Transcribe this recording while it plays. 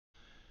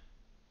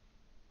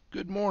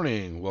Good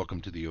morning.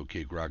 Welcome to the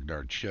OK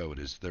Grognard Show. It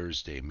is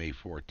Thursday, May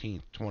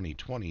 14th,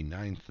 2020,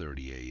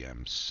 9:30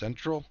 a.m.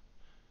 Central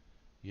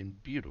in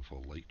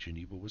beautiful Lake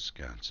Geneva,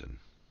 Wisconsin.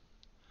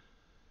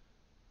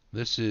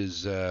 This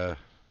is a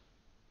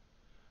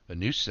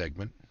new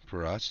segment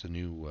for us, a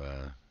new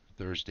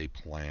Thursday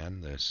plan.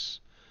 This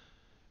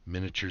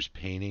miniatures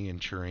painting and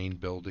terrain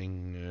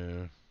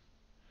building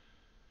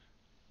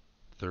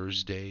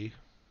Thursday,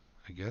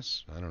 I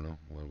guess. I don't know.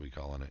 What are we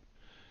calling it?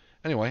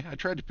 Anyway, I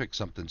tried to pick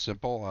something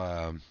simple.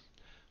 I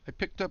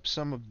picked up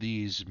some of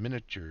these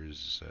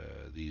miniatures,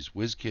 these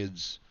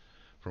Wizkids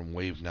from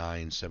Wave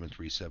 9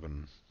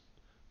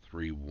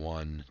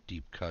 73731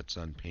 deep cuts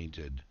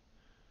unpainted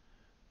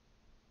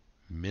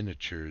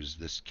miniatures.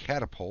 This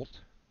Catapult,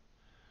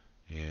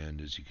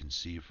 and as you can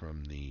see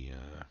from the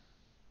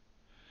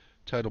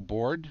title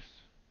board,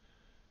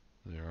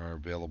 there are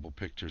available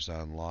pictures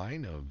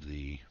online of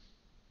the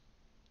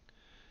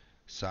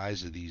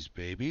size of these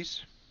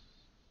babies.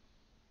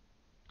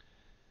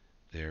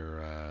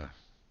 They're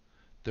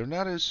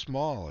not as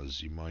small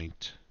as you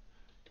might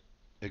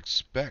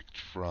expect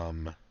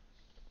from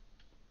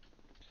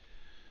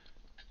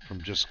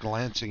just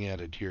glancing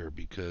at it here,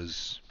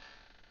 because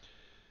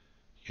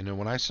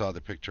when I saw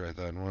the picture I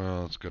thought,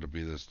 well, it's going to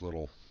be this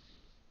little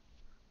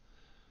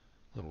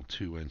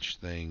 2-inch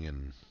thing,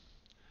 and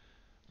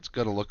it's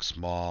got to look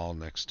small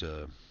next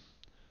to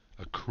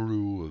a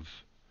crew of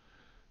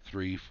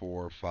 3,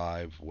 4,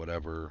 5,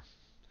 whatever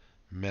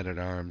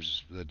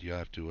men-at-arms that you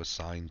have to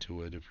assign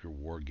to it if you're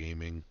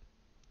wargaming.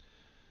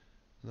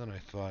 Then I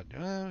thought,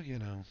 oh,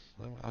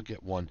 I'll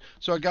get one.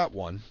 So I got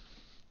one,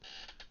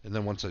 and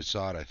then once I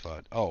saw it, I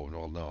thought, oh,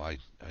 well, no, I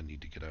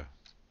need to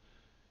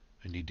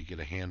get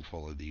a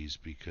handful of these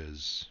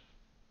because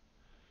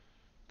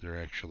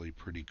they're actually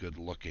pretty good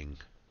looking,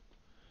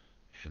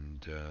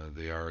 and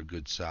they are a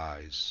good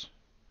size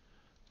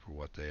for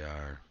what they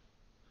are.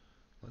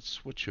 Let's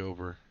switch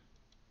over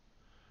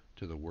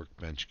to the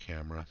workbench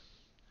camera.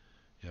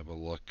 Have a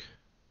look.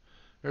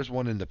 There's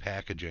one in the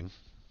packaging.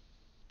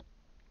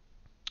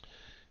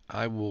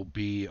 I will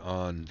be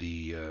on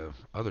the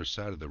other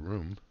side of the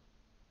room,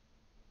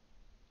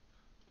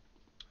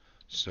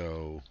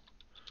 so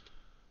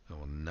I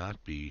will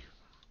not be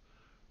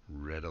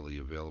readily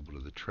available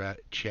to the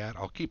chat.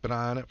 I'll keep an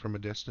eye on it from a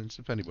distance.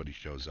 If anybody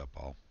shows up,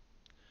 I'll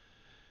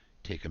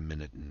take a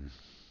minute and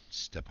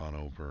step on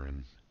over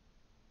and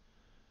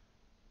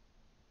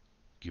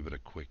give it a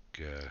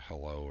quick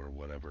hello or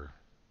whatever.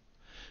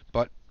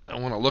 But I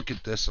want to look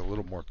at this a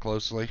little more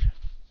closely.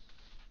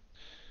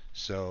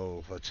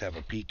 So let's have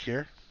a peek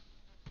here.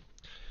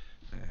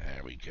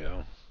 There we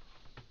go.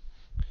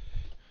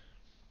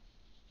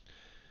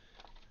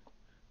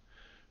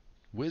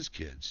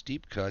 Wizkids,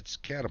 deep cuts,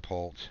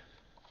 Catapult.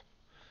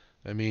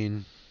 I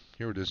mean,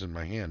 here it is in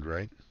my hand,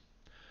 right?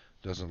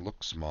 Doesn't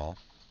look small.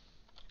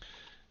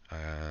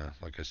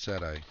 Like I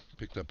said, I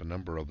picked up a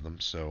number of them,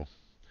 so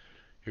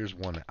here's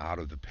one out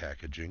of the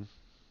packaging.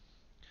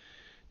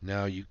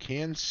 Now you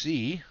can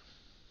see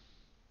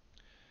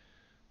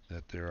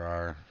that there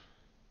are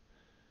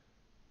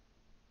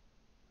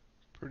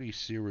pretty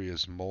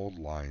serious mold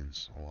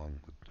lines along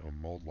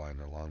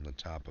the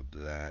top of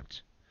that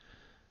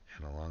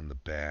and along the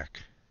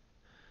back.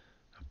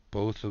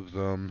 Both of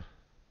them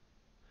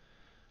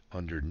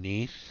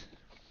underneath.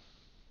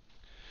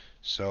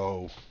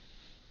 So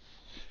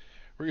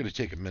we're going to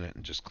take a minute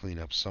and just clean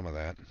up some of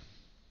that.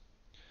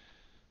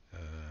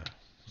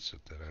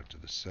 Set that out to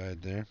the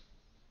side there.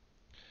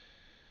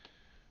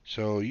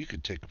 So you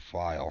could take a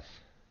file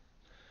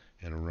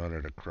and run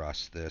it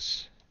across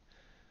this,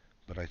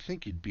 but I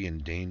think you'd be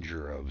in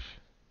danger of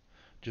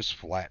just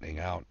flattening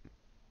out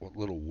what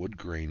little wood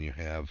grain you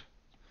have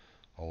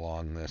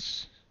along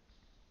this.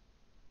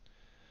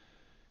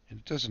 And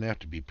it doesn't have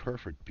to be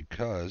perfect,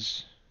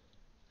 because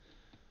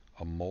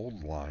a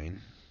mold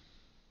line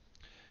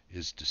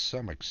is to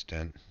some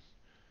extent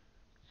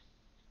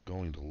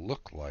going to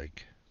look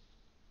like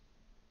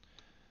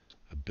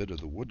a bit of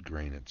the wood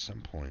grain at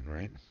some point,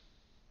 right?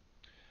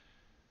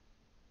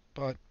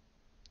 But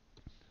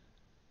it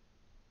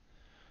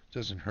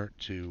doesn't hurt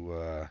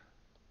to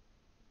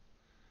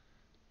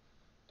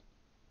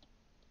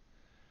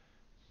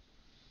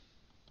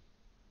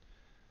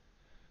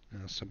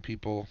now some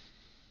people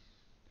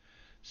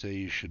say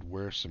you should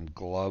wear some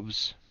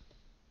gloves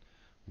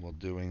while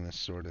doing this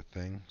sort of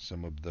thing.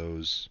 Some of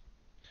those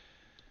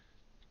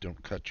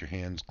don't cut your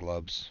hands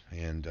gloves,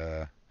 and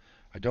I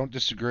don't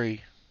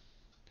disagree.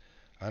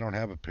 I don't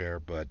have a pair,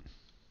 but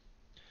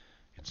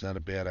it's not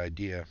a bad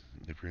idea.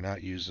 If you're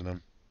not using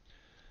them,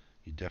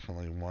 you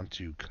definitely want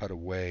to cut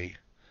away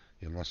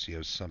unless you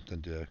have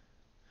something to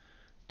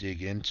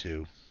dig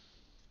into.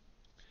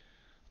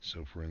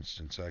 So for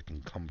instance, I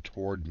can come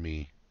toward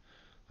me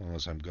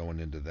unless I'm going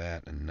into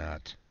that and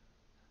not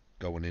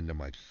going into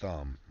my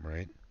thumb,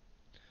 right?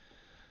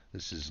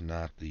 This is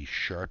not the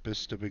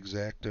sharpest of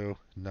X-Acto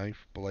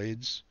knife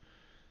blades.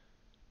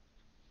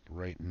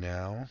 Right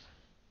now,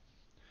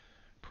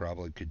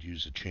 probably could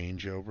use a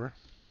changeover.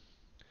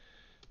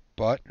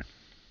 But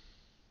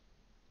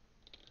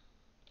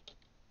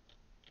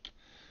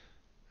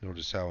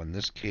Notice how in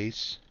this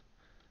case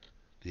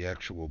the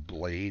actual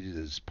blade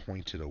is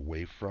pointed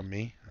away from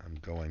me. I'm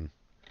going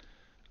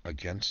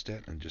against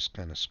it and just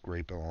kind of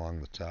scraping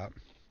along the top.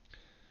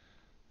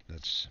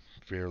 That's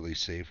fairly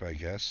safe, I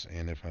guess.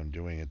 And if I'm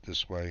doing it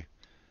this way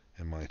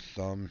and my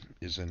thumb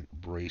isn't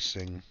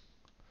bracing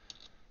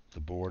the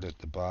board at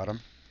the bottom,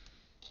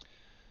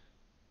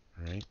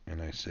 right?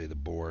 And I say the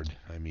board,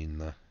 I mean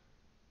the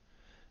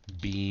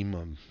beam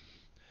of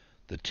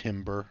the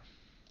timber,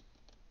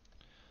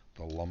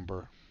 the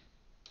lumber.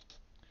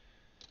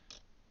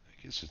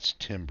 I guess it's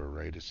timber,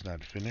 right? It's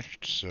not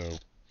finished, so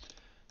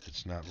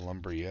it's not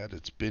lumber yet.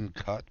 It's been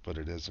cut, but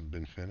it hasn't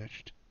been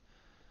finished.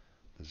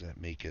 Does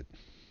that make it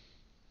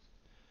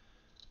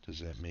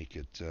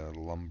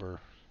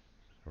lumber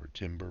or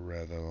timber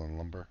rather than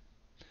lumber?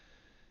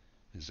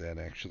 Is that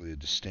actually a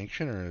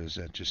distinction, or is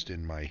that just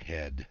in my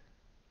head?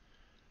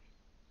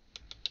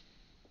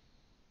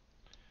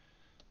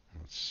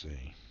 Let's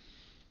see.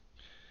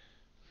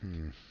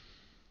 I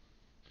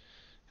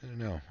don't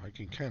know. I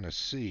can kind of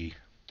see.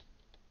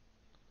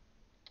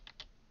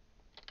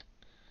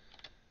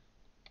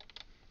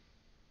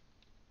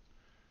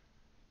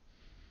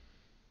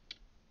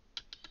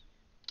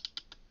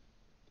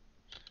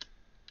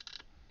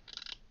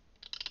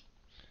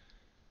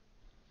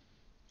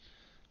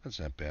 That's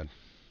not bad.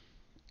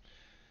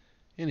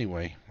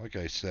 Anyway, like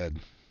I said,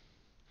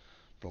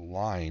 the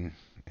line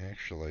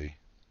actually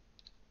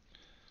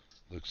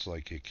looks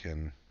like it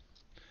can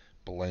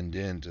blend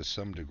in to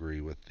some degree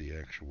with the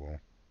actual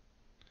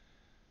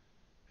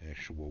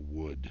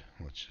wood.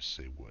 Let's just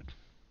say wood.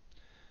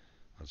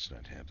 Let's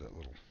not have that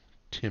little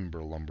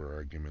timber lumber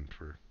argument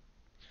for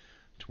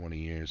 20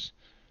 years.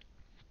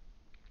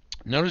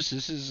 Notice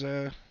this is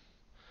a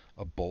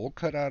bowl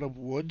cut out of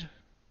wood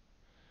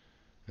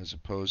as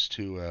opposed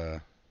to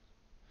a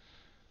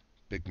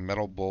big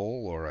metal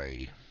bowl or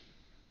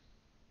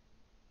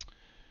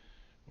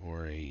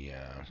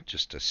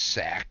just a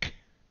sack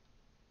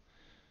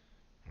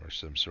or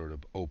some sort of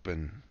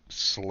open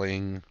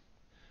sling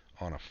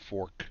on a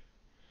fork,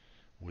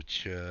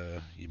 which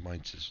you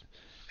might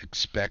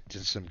expect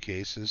in some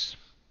cases.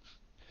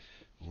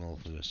 We'll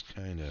just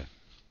kind of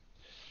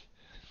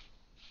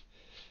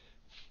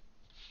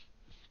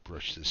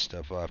brush this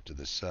stuff off to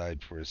the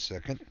side for a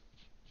second.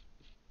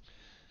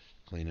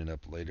 Clean it up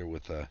later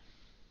with a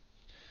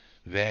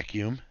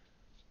vacuum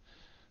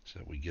so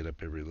that we get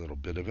up every little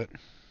bit of it.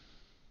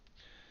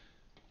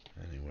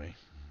 Anyway,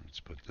 let's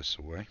put this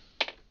away.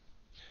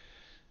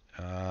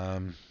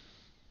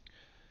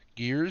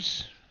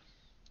 Gears.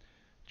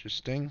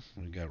 Interesting.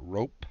 We got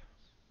rope.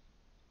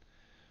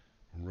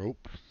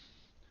 Got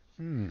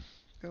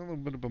a little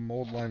bit of a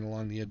mold line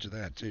along the edge of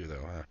that too,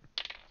 though, huh?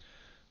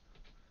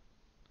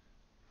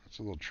 That's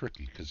a little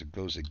tricky because it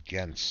goes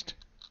against.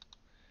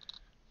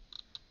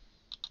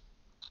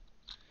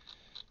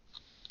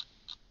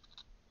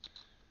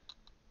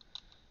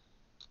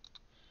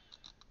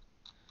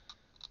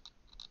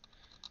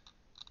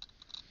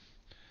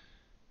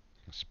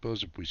 I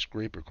suppose if we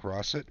scrape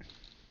across it,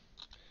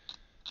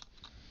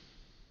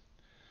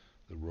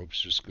 the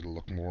rope's just going to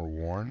look more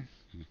worn.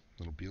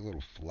 It'll be a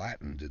little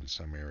flattened in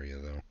some area,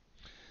 though.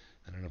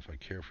 I don't know if I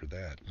care for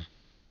that.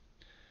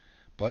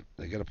 But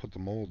they got to put the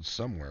mold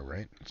somewhere,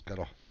 right? You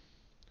got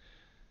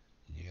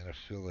to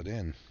fill it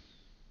in.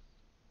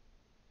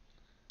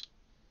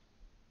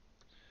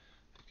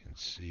 You can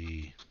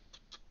see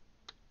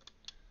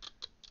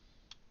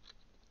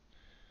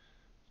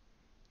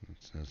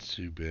it's not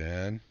too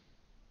bad.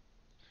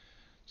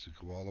 Does it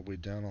go all the way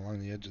down along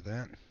the edge of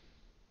that?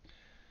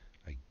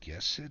 I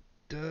guess it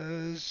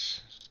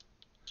does,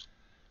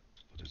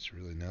 but it's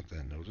really not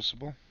that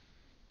noticeable.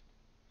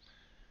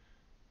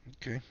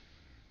 Okay,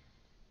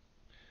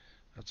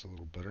 that's a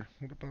little better.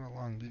 What about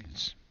along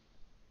these?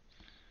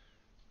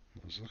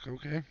 Those look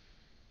okay.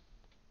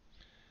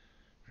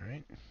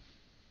 Alright,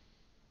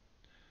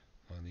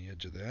 on the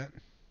edge of that.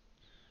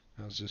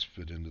 How does this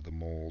fit into the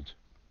mold?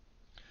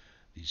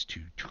 These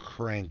two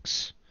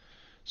cranks.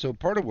 So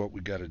part of what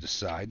we got to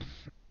decide,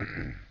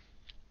 and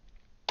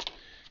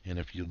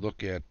if you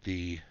look at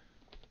the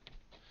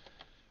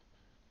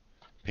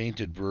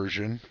painted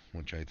version,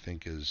 which I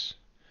think is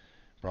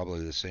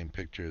probably the same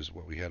picture as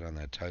what we had on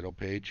that title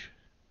page,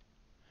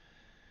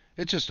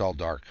 it's just all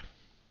dark.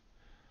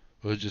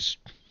 We'll just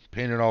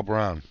paint it all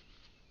brown.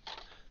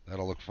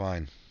 That'll look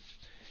fine.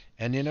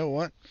 And you know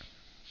what?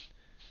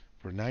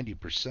 For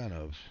 90%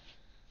 of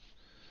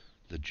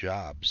the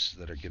jobs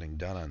that are getting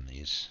done on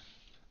these,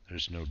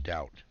 there's no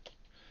doubt.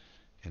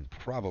 And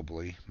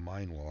probably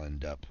mine will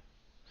end up.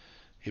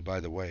 Hey,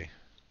 by the way,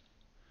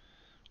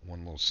 one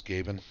little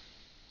scaven.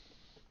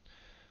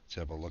 Let's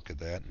have a look at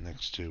that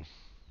next to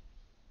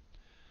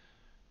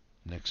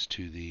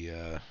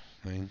the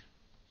thing.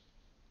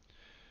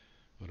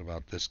 What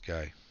about this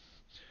guy?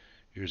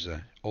 Here's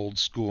a old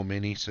school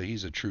mini, so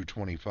he's a true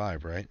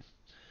 25, right?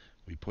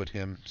 We put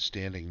him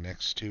standing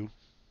next to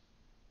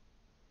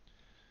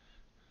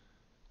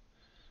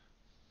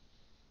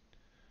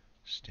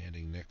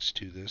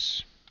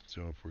this.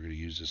 So if we're going to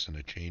use this in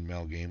a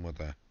chainmail game with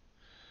a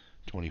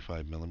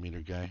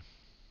 25mm guy.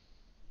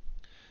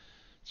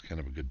 It's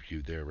kind of a good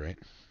view there, right?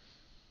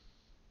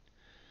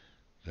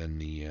 Then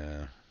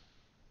the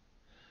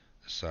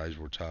size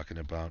we're talking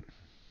about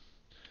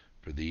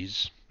for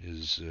these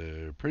is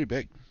pretty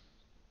big.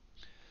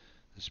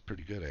 This is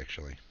pretty good,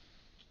 actually.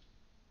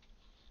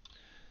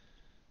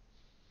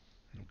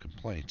 No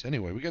complaints.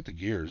 Anyway, we got the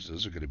gears.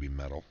 Those are going to be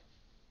metal.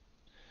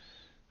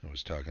 I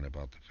was talking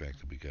about the fact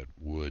that we got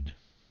wood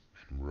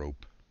and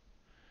rope,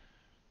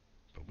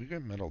 but we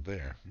got metal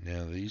there.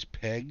 Now these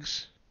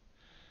pegs,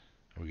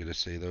 are we going to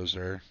say those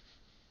are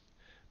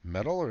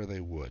metal or are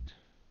they wood?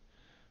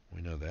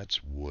 We know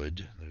that's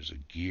wood. There's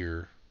a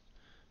gear.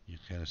 You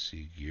kind of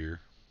see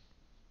gear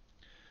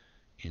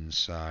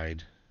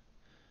inside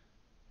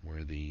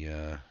where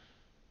the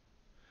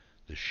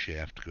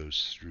shaft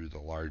goes through the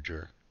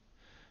larger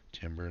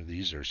timber.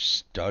 These are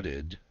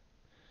studded,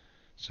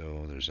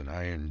 so there's an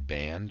iron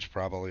band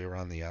probably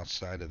around the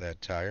outside of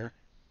that tire,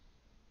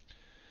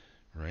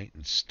 right,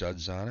 and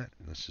studs on it.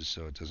 This is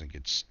so it doesn't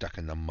get stuck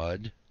in the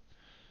mud.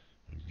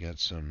 We've got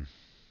some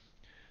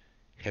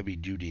heavy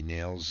duty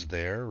nails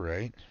there,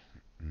 right,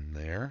 and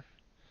there.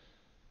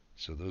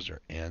 So those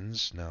are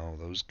ends. Now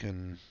those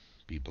can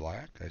be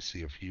black. I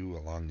see a few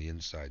along the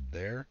inside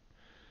there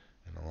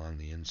and along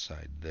the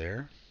inside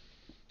there.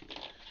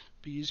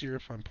 Be easier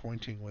if I'm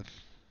pointing with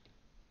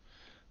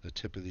the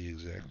tip of the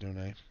X-Acto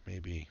knife.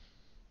 Maybe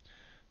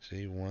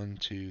say 1,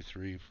 2,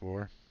 3,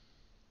 4.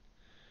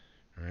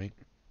 Right?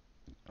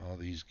 All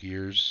these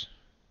gears.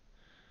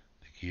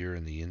 The gear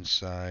in the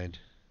inside.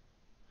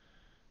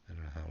 I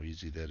don't know how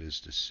easy that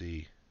is to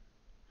see.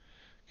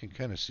 You can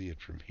kind of see it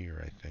from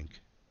here, I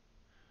think.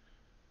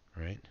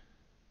 Right?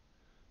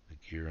 The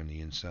gear on the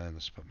inside.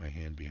 Let's put my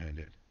hand behind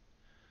it.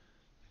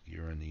 The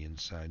gear on the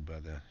inside by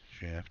the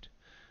shaft.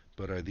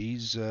 But are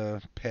these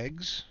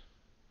pegs?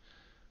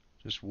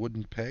 Just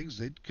wooden pegs?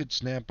 They could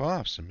snap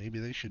off, so maybe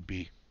they should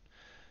be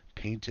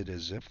painted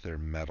as if they're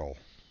metal.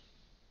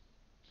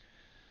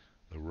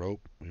 The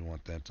rope, we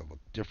want that to look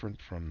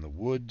different from the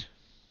wood.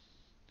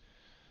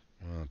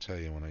 Well, I'll tell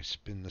you, when I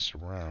spin this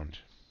around,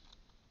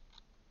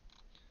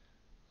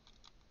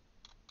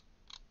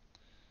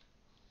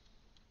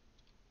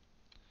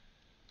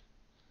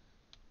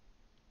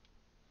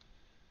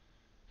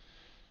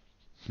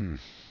 I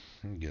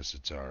guess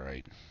it's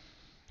alright.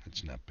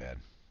 It's not bad.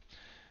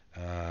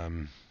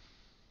 That's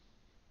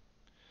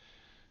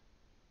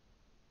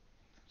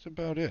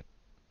about it.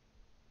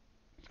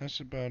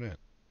 That's about it.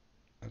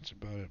 That's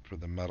about it for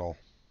the metal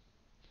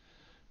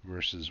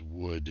versus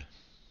wood.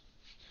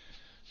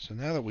 So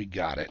now that we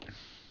got it,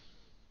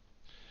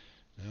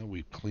 now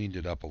we've cleaned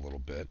it up a little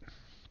bit,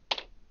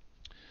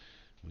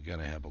 we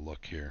gotta have a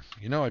look here.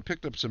 You know, I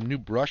picked up some new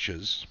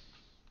brushes,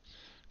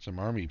 some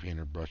army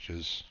painter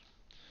brushes.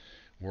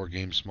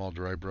 Wargame small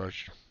dry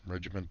brush,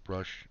 regiment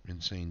brush,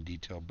 insane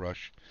detail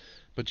brush.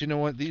 But you know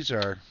what? These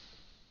are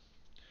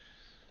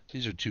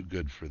too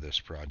good for this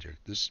project.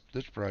 This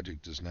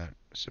project does not,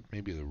 except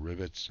maybe the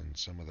rivets and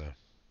some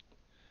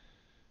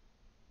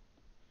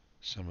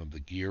of the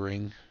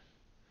gearing.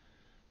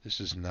 This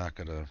is not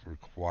going to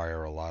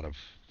require a lot of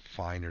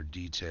finer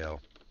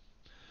detail.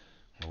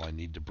 Well, I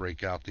need to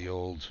break out the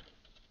old.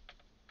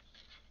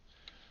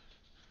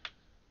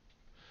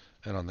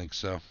 I don't think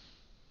so.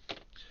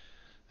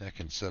 That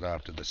can sit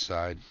off to the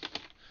side.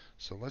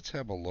 So let's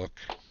have a look.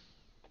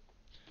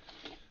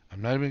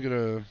 I'm not even going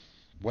to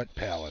wet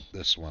palette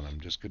this one. I'm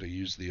just going to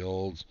use the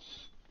old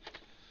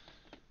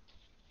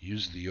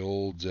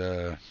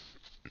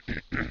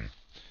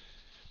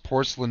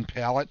porcelain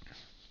palette,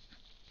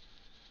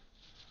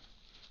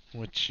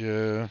 which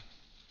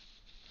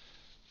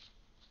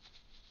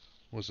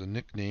was a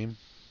nickname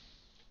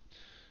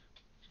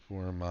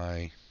for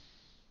my.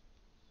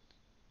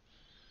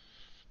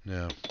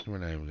 No, we're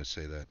not even going to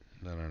say that.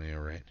 Not on air,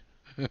 right?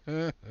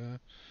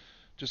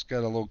 Just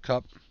got a little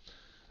cup.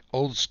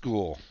 Old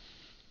school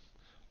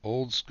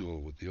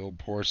with the old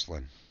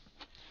porcelain.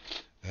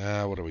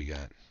 What do we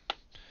got?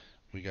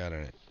 We got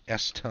an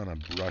S-ton of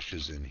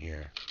brushes in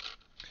here.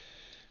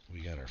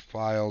 We got our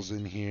files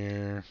in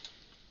here.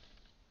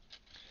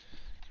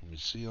 Can we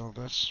see all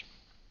this?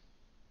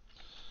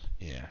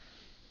 Yeah.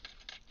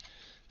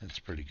 That's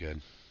pretty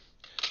good.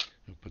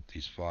 We'll put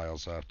these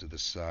files off to the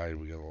side.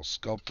 We got a little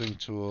sculpting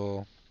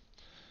tool.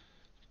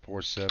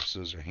 Forceps,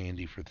 those are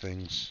handy for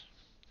things.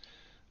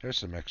 There's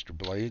some extra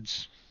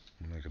blades.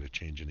 I'm not going to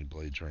change any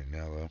blades right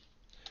now, though.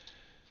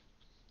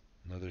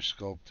 Another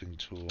sculpting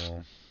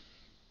tool.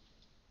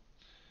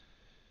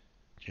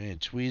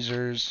 Giant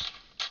tweezers.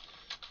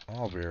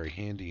 All very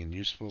handy and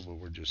useful, but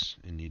we're just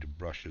in need of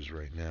brushes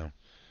right now.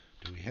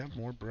 Do we have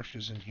more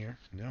brushes in here?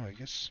 No, I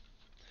guess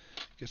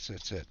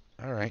that's it.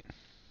 All right.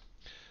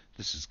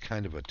 This is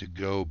kind of a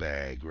to-go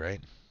bag,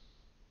 right?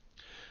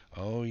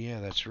 Oh, yeah,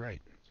 that's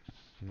right.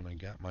 When I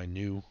got my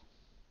new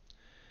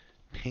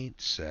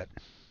paint set,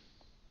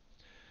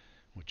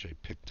 which I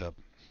picked up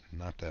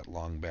not that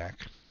long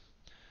back,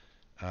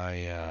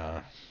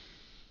 I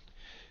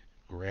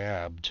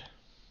grabbed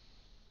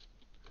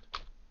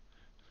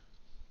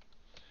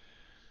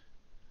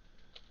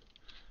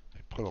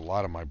put a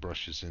lot of my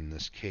brushes in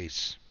this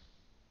case.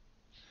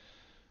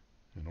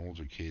 An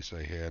older case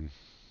I had.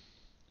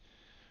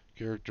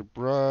 Character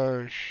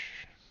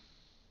brush.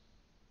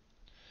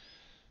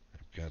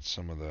 I've got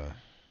some of the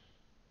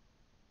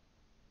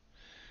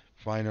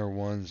finer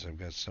ones. I've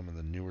got some of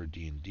the newer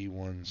D&D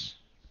ones.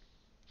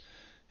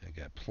 I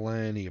got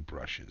plenty of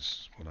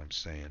brushes, what I'm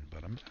saying,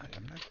 but I'm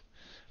not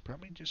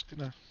probably just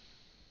gonna,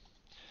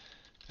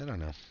 I don't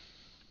know.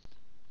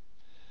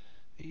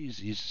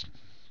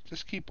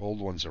 Just keep old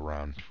ones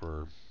around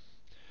for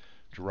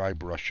dry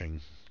brushing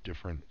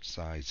different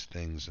size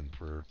things and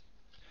for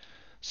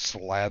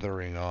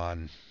slathering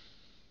on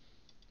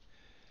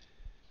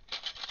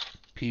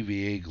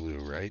PVA glue,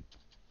 right?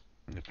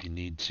 If you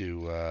need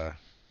to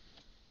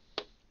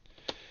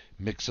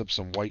mix up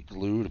some white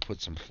glue to put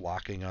some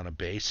flocking on a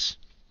base,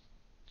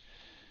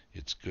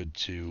 it's good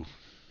to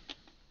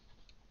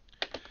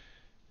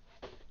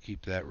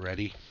keep that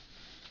ready.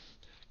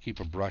 Keep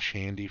a brush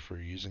handy for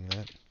using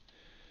that.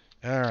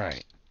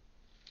 Alright,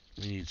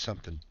 we need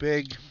something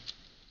big.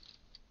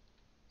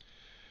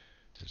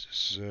 This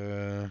is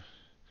a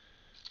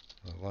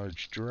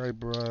large dry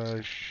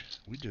brush.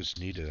 We just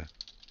need a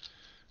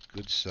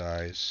good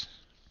size.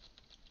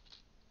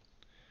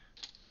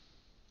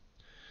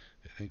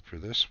 I think for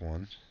this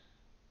one,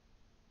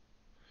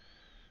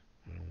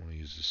 I don't want to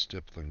use the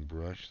stippling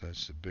brush.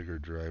 That's the bigger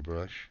dry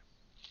brush.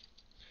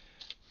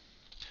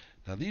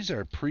 Now these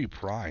are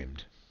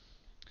pre-primed.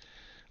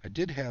 I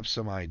did have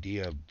some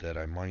idea that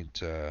I might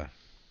there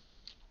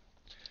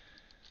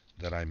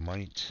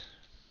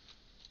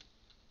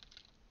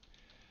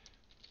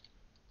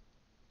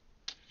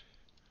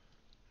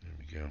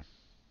we go.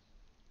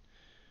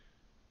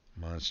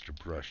 Monster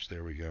brush,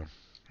 there we go.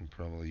 I'll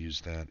probably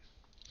use that.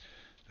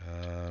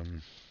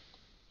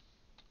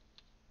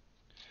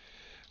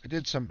 I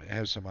did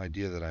have some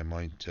idea that I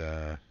might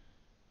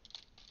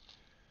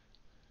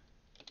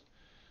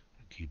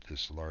keep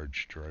this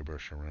large dry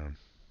brush around.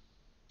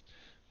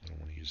 I don't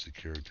want to use the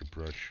character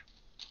brush.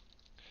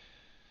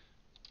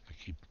 I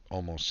keep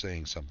almost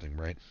saying something,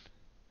 right?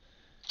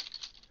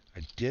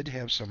 I did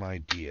have some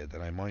idea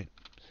that I might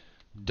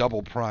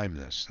double prime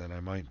this, that I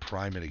might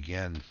prime it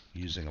again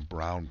using a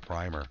brown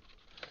primer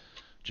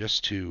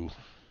just to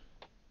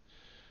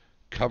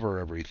cover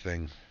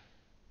everything.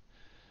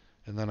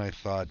 And then I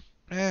thought,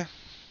 I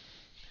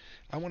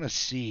want to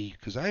see,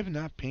 because I have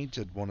not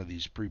painted one of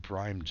these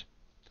pre-primed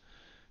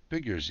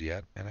figures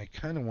yet, and I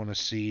kind of want to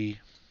see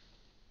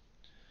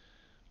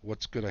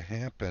what's going to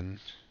happen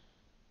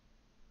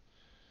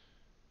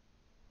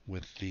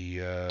with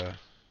the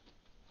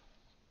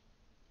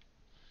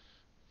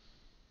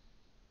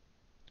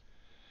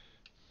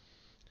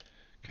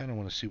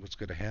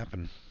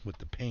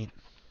paint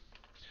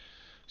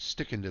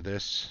sticking to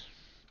this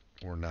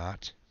or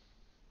not.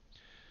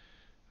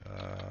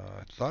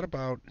 I thought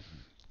about,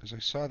 because I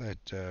saw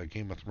that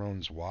Game of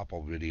Thrones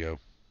Wapple video,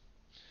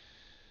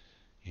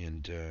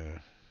 and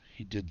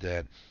he did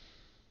that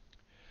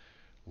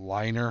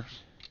liner,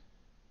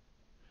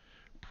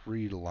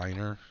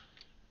 pre-liner.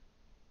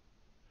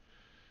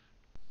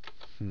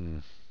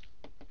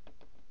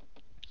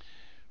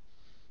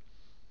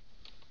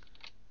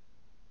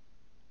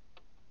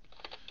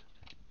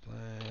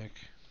 Black.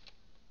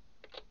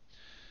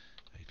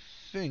 I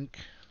think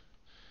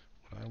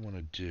what I want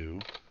to do,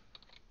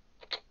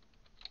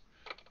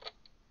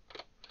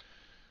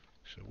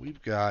 so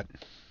we've got,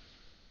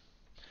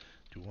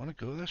 do we want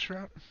to go this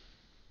route?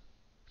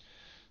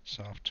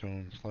 Soft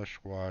tone, flesh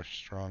wash,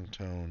 strong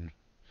tone,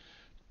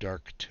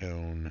 dark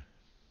tone.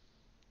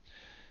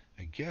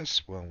 I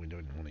guess, well, we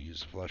don't want to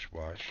use the flesh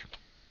wash.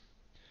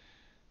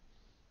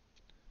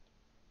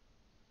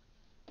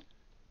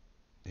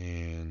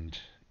 And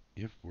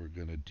if we're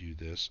going to do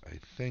this, I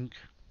think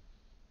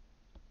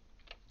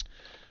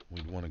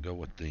we'd want to go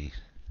with the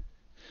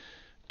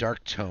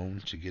dark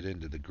tone to get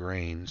into the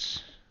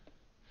grains,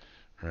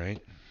 right?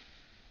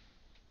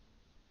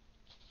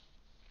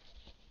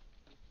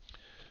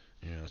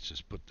 Yeah, let's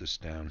just put this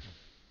down.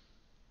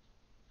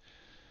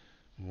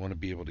 We want to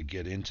be able to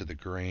get into the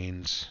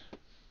grains.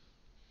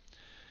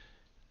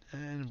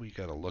 And we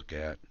got to look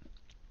at,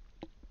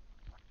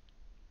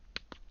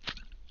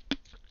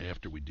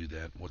 after we do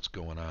that, what's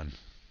going on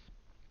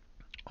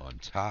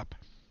top.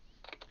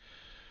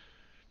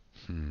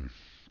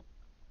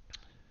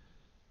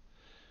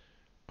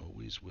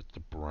 Always with the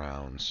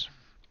browns.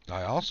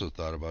 I also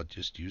thought about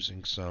just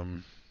using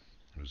some,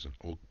 there's an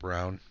oak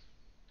brown.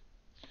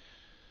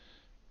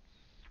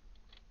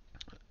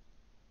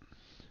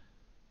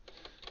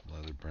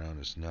 Leather brown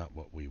is not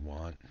what we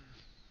want.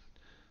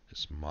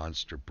 This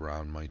monster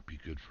brown might be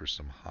good for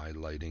some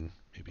highlighting.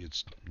 Maybe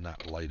it's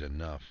not light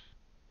enough.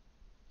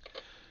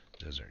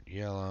 Desert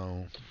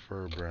yellow,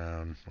 fur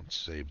brown. Let's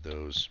save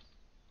those.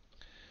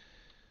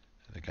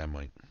 I think I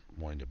might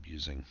wind up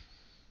using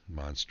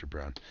monster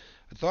brown.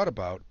 I thought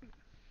about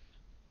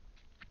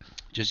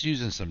just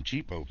using some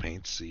cheapo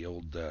paints, the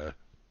old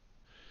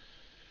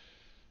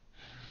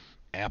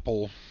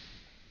apple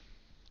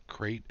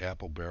crate,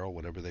 apple barrel,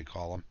 whatever they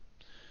call them,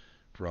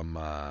 from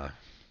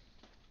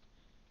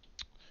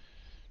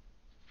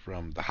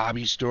from the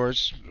hobby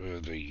stores,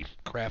 the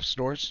craft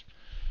stores.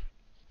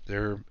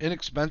 They're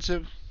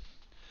inexpensive.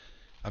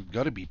 I'm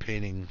going to be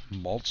painting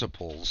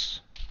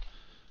multiples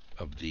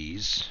of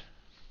these,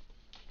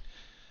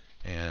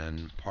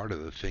 and part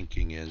of the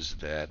thinking is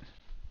that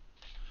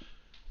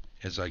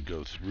as I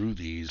go through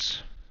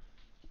these,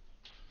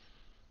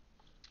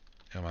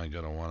 am I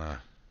going to want to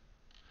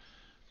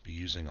be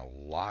using a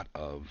lot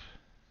of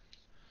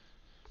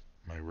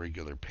my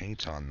regular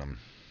paint on them.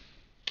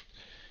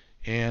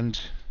 And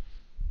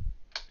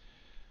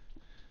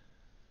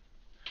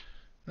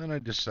then I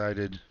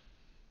decided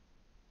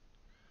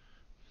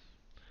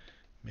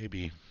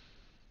maybe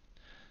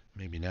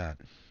not.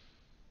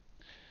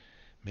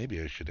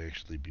 Maybe I should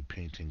actually be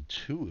painting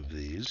 2 of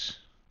these.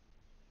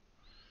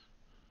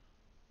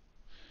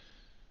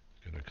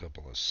 Got a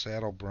couple of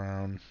saddle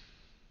brown,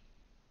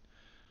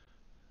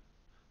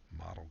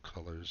 model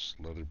colors,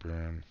 leather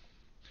brown.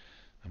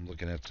 I'm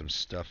looking at some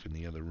stuff in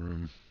the other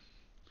room,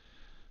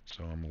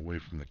 so I'm away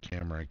from the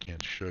camera. I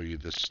can't show you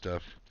this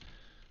stuff.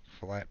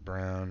 Flat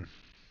brown.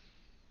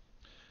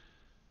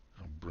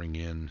 I'll bring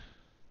in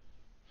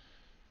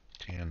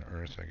tan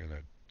earth. I got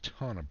a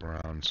ton of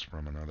browns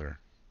from another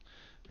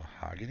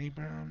mahogany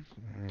brown.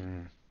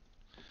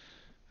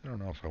 I don't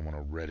know if I want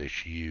a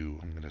reddish hue.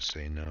 I'm going to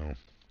say no.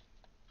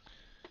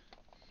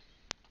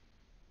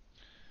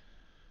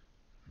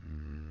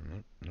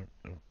 Nope.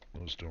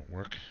 Those don't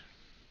work.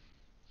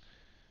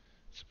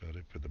 That's about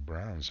it for the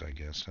browns, I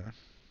guess, huh?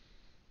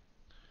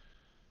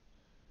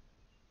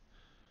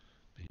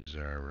 These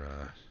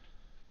are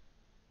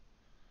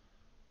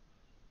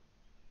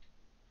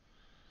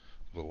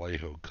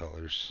Vallejo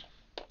colors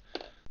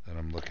that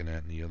I'm looking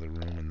at in the other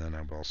room, and then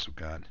I've also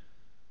got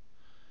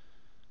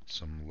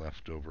some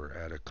leftover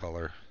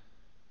Add-A-Color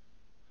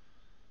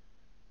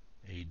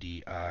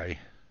ADIKOLOR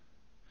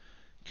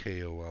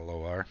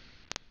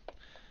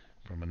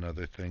from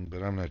another thing,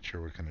 but I'm not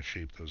sure what kind of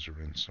shape those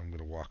are in, so I'm going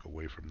to walk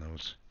away from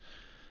those.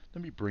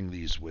 Let me bring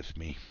these with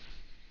me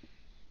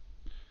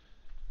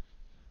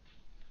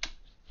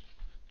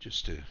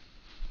just to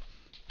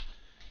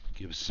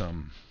give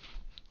some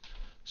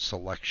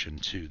selection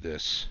to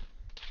this.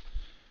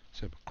 Let's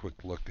have a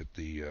quick look at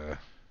the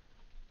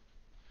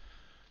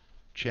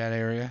chat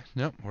area.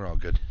 Nope, we're all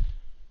good.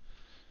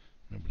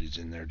 Nobody's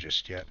in there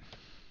just yet.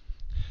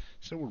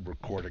 So we're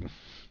recording.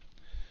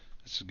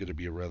 This is going to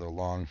be a rather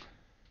long.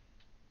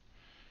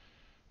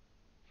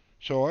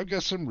 So I've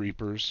got some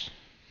Reapers,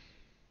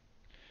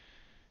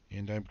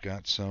 and I've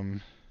got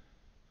some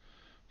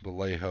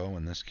Vallejo,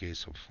 in this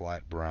case a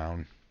flat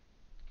brown.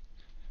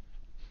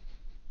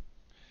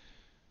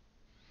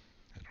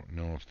 I don't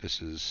know if this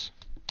is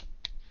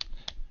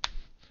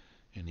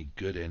any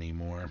good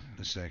anymore.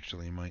 This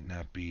actually might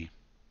not be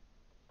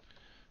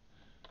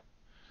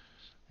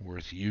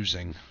worth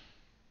using.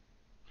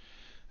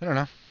 I don't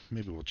know.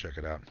 Maybe we'll check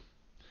it out.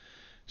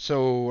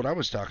 So what I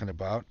was talking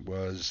about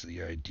was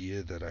the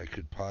idea that I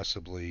could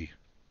possibly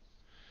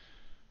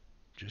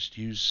just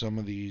use some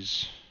of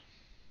these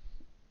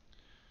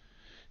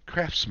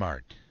Craft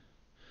Smart.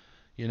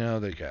 You know,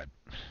 they got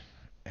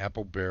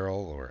Apple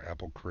Barrel or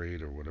Apple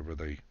Crate or whatever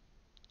they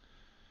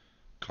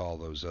call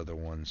those other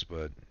ones,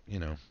 but you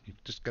know,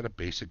 you've just got a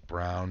basic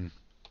brown.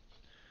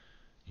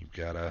 You've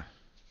got a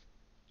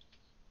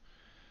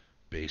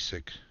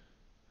basic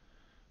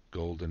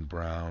golden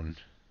brown.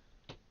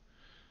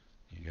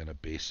 You got a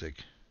basic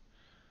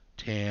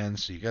tan,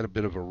 so you got a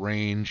bit of a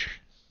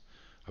range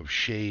of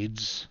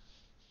shades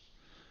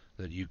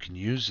that you can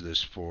use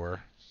this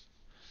for.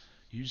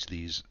 Use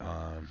these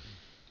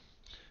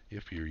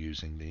if you're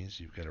using these.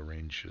 You've got a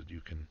range that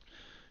you can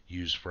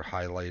use for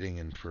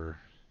highlighting and for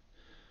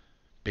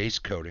base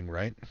coating,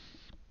 right?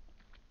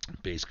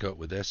 Base coat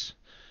with this.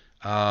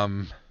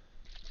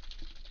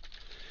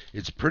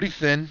 It's pretty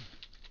thin.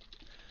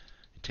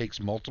 It takes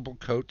multiple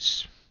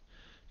coats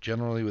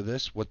generally with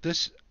this. What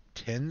this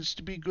tends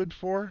to be good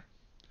for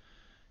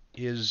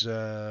is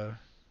when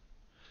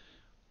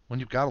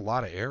you've got a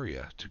lot of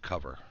area to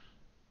cover.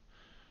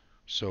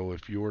 So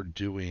if you're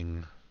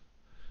doing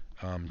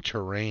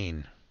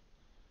terrain,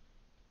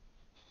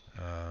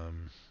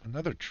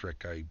 another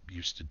trick I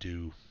used to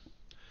do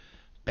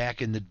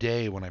back in the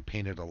day when I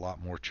painted a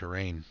lot more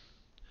terrain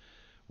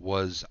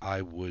was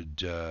I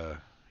would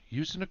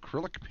use an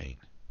acrylic paint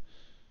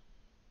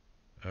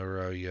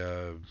or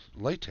a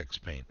latex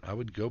paint. I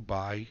would go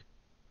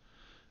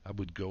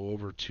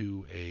over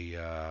to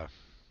a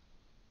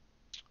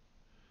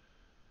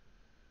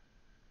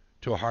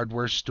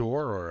hardware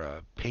store or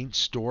a paint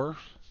store.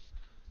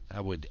 I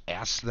would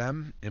ask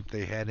them if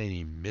they had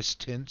any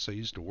mist tints. I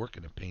used to work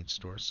in a paint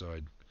store, so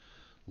I'd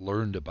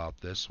learned about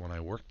this when I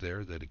worked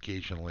there, that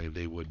occasionally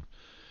they would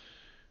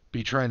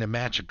be trying to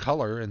match a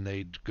color and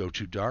they'd go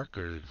too dark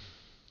or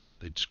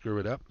they'd screw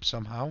it up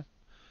somehow.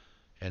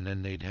 And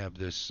then they'd have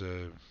this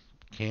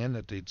can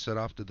that they'd set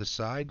off to the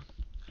side.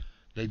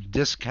 They'd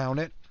discount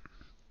it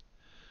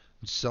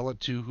and sell it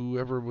to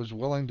whoever was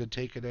willing to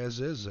take it as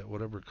is at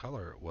whatever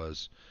color it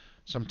was.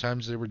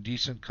 Sometimes they were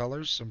decent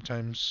colors.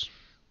 Sometimes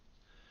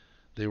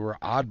They were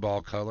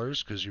oddball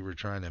colors because you were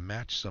trying to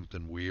match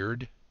something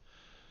weird,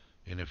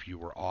 and if you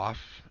were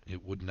off,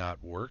 it would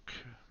not work.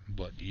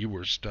 But you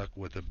were stuck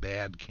with a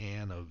bad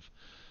can of,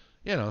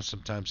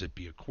 sometimes it'd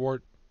be a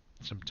quart,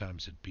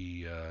 sometimes it'd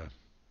be, a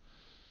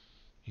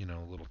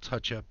little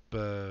touch-up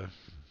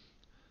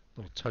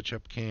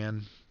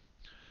can.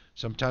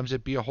 Sometimes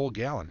it'd be a whole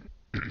gallon.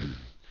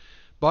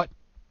 But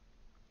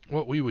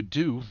what we would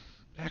do,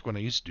 back when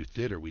I used to do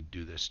theater, we'd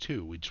do this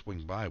too. We'd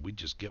swing by, we'd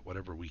just get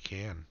whatever we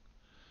can.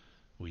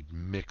 We'd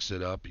mix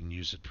it up and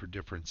use it for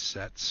different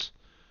sets.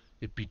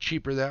 It'd be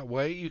cheaper that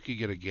way. You could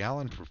get a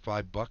gallon for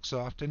 $5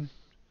 often.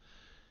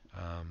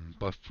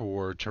 But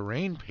for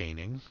terrain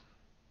painting,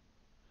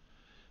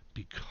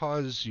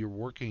 because you're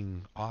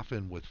working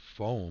often with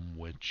foam,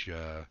 which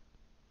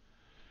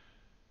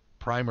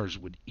primers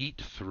would eat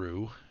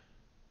through,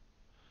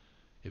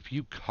 if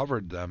you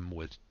covered them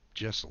with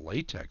just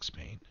latex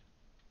paint,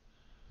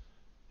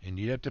 and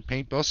you have to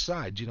paint both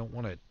sides, you don't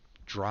want it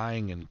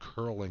drying and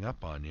curling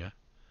up on you,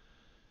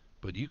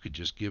 but you could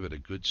just give it a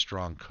good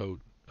strong coat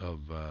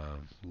of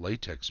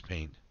latex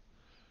paint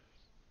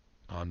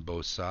on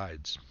both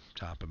sides,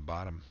 top and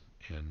bottom,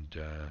 and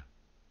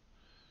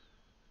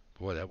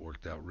boy, that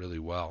worked out really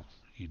well.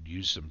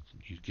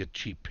 You'd get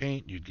cheap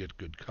paint, you'd get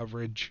good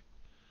coverage,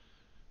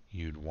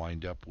 you'd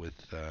wind up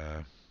with,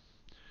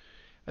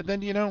 and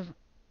then,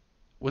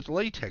 with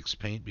latex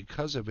paint,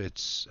 because of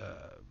its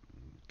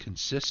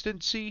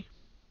consistency,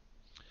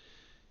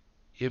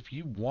 if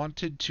you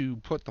wanted to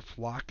put the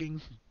flocking,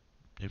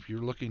 if you're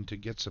looking to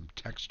get some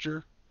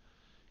texture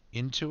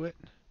into it,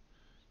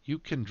 you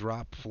can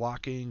drop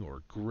flocking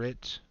or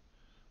grit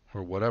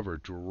or whatever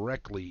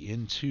directly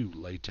into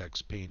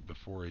latex paint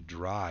before it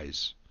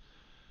dries.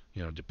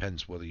 It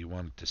depends whether you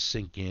want it to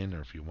sink in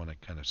or if you want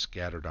it kind of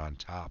scattered on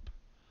top.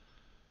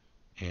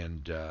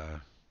 And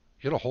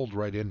it'll hold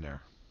right in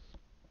there.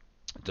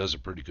 It does a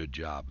pretty good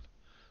job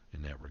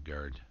in that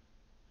regard.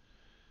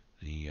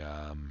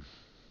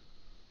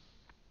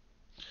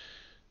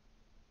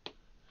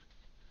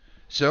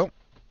 So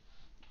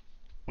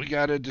we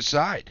got to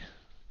decide.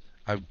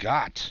 I've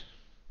got,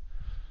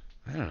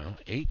 I don't know,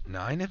 8,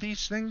 9 of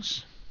these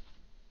things.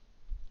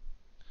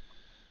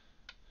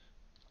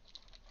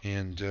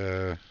 And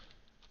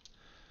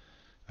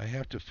I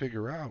have to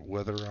figure out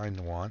whether I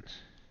want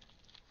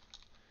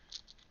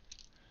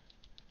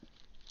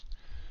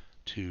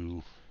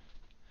to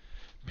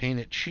paint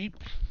it cheap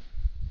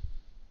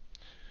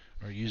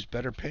or use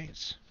better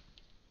paints.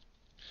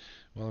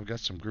 Well, I've got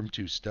some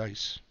Grimtooth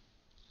dice.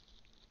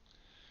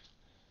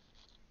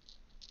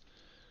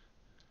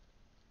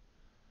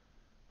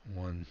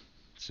 One,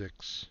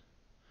 6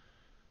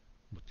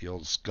 with the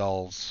old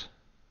skulls.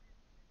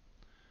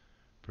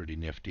 Pretty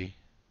nifty.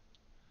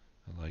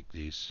 I like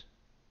these.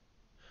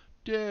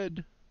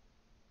 Dead.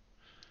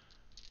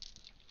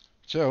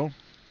 So,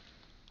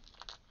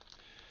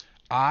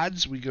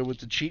 odds, we go with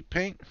the cheap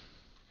paint.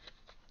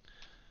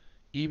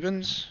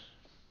 Evens,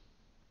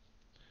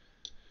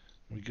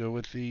 we go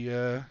with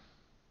the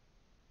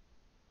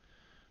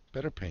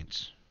better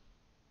paints.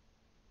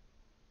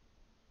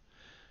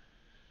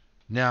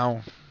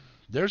 Now,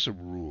 there's a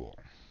rule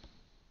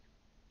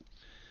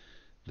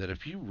that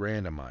if you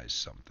randomize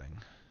something,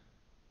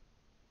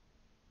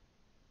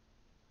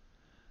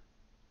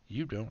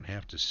 you don't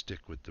have to stick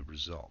with the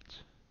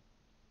result.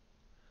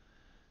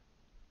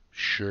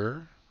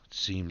 Sure, it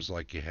seems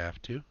like you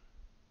have to.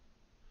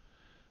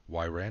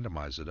 Why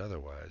randomize it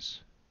otherwise?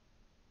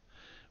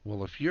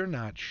 Well, if you're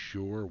not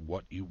sure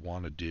what you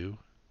want to do,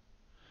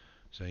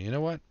 say, you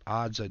know what,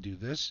 odds I do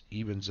this,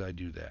 evens I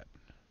do that.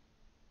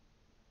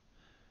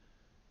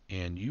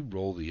 And you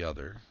roll the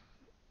other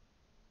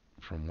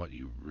from what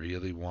you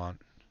really want,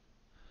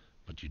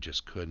 but you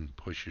just couldn't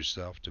push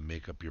yourself to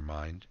make up your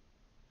mind.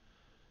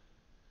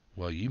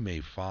 Well, you may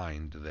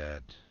find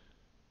that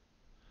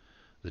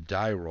the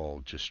die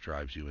roll just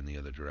drives you in the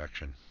other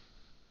direction.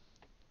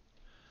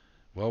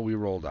 Well, we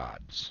rolled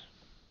odds.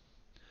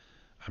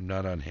 I'm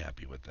not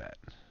unhappy with that.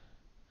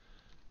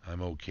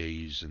 I'm okay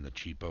using the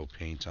cheapo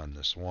paint on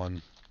this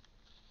one.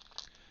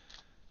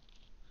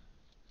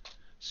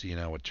 Seeing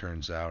how it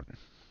turns out.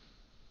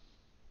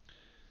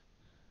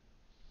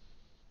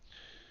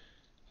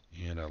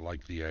 And I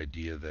like the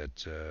idea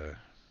that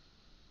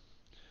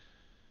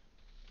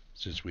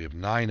since we have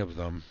 9 of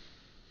them,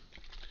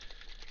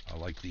 I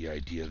like the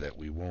idea that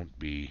we won't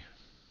be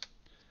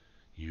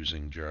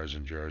using jars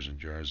and jars and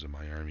jars of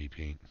my Army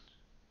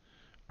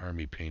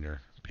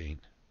Painter paint.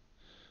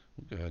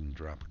 We'll go ahead and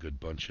drop a good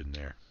bunch in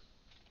there.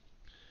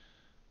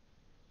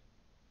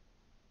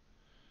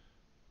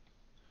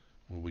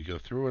 Will we go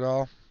through it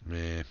all?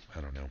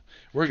 I don't know.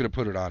 We're going to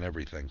put it on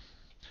everything.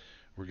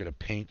 We're going to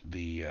paint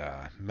the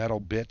metal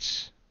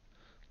bits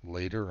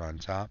later on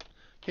top.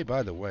 Hey,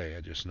 by the way,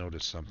 I just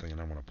noticed something and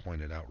I want to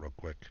point it out real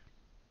quick.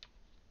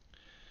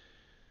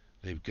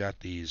 They've got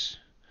these,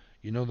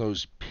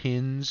 those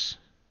pins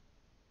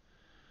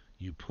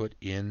you put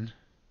in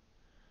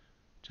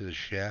to the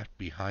shaft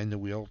behind the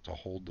wheel to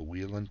hold the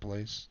wheel in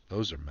place?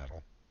 Those are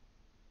metal.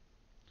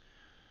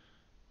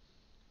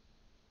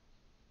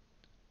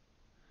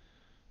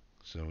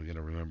 So we got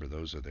to remember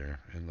those are there.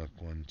 And look,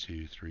 1,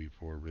 2, 3,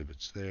 4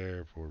 rivets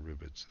there, 4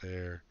 rivets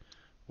there.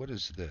 What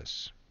is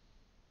this?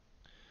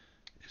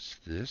 Is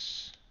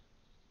this?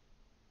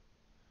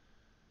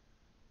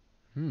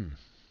 I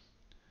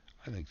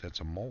think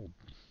that's a mold.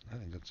 I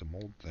think that's a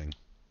mold thing.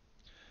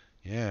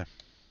 Yeah.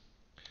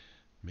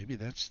 Maybe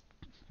that's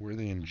where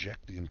they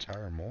inject the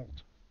entire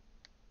mold.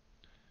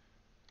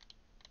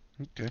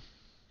 Okay.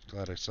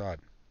 Glad I saw it.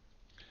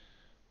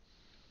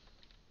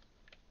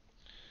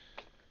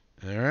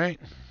 Alright.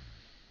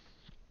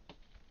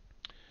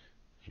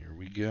 Here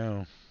we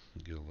go.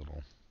 Get a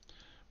little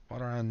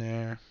water on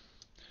there.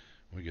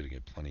 We're going to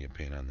get plenty of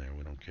paint on there.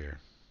 We don't care.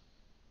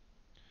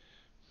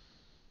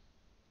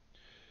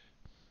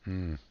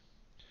 We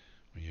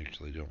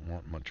actually don't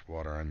want much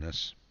water on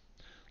this.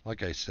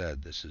 Like I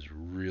said, this is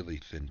really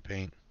thin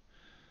paint.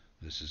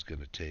 This is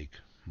going to take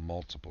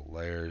multiple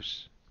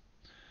layers.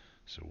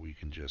 So we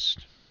can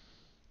just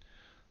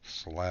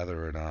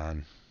slather it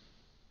on.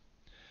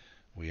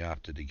 We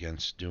opted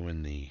against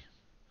doing the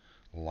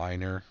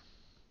liner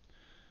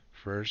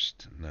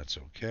first, and that's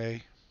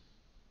okay.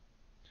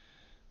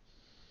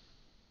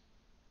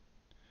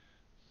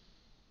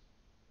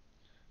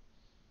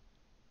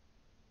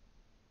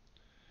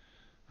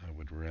 I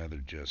would rather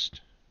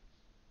just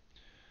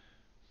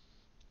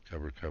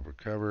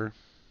cover.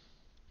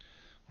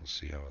 We'll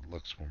see how it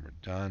looks when we're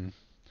done.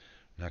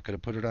 Not going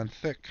to put it on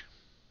thick.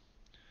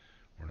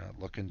 We're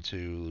not looking to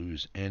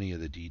lose any of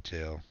the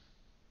detail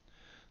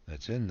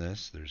that's in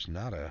this. There's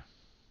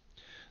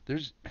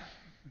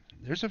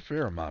a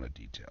fair amount of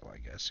detail, I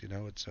guess. You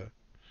know, it's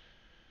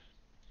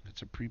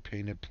a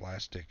pre-painted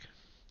plastic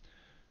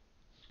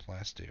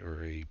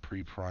or a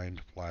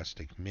pre-primed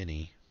plastic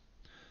mini.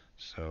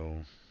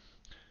 So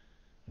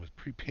with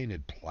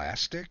pre-painted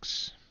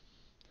plastics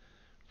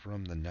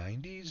from the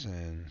 90s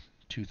and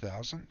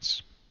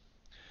 2000s,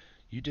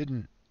 you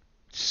didn't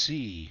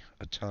see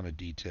a ton of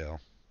detail.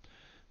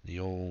 The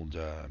old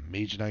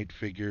Mage Knight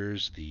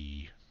figures,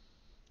 the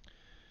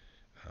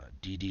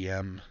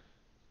DDM,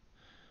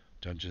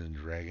 Dungeons and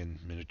Dragon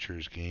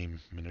miniatures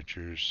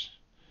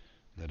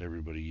that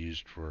everybody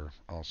used for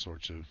all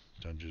sorts of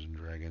Dungeons and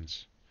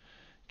Dragons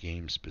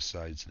games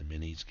besides the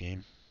minis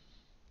game,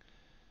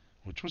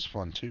 which was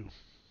fun too.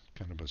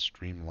 Kind of a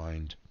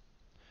streamlined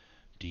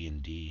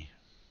D&D.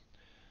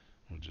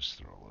 We'll just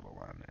throw a little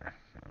on there.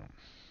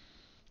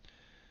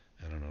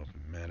 I don't know if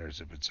it matters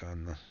if it's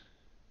on the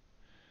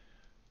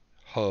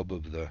hub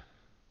of the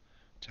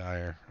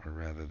tire or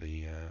rather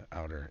the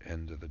outer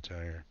end of the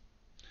tire,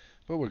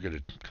 but we're going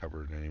to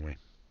cover it anyway.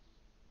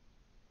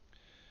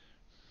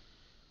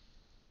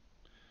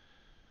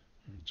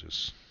 We'll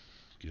just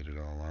get it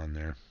all on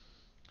there.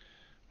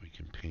 We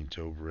can paint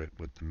over it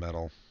with the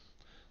metal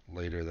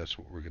later. That's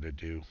what we're going to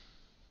do.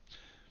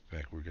 In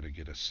fact, we're going to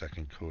get a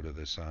second coat of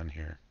this on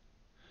here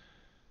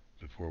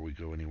before we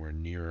go anywhere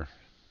near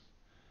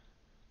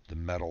the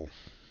metal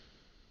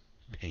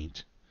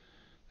paint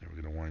that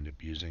we're going to wind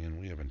up using, and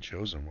we haven't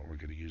chosen what we're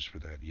going to use for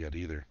that yet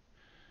either,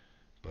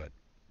 but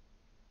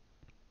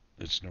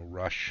it's no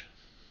rush.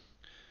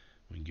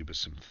 We can give it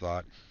some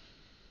thought.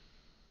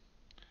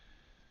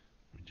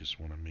 We just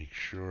want to make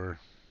sure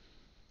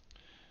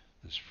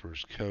this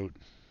first coat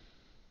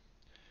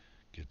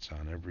gets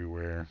on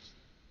everywhere.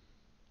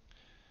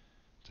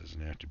 It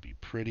doesn't have to be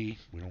pretty.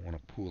 We don't want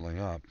it pooling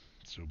up,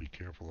 so be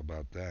careful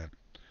about that.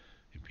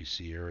 If you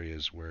see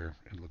areas where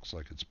it looks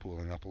like it's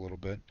pooling up a little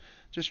bit,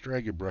 just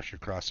drag your brush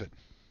across it,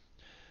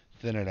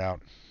 thin it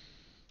out.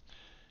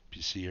 If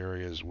you see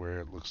areas where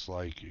it looks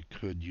like it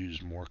could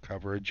use more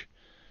coverage,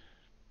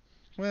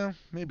 well,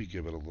 maybe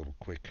give it a little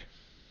quick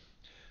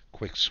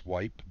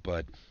swipe,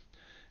 but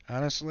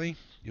honestly,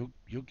 you'll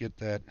get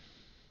that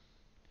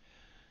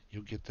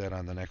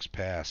on the next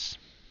pass.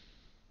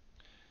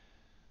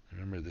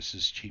 Remember, this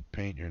is cheap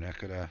paint. You're not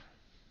gonna,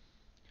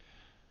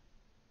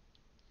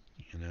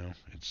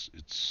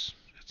 it's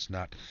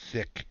not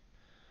thick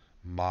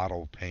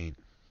model paint,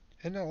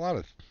 and a lot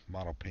of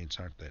model paints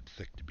aren't that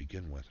thick to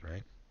begin with,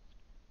 right?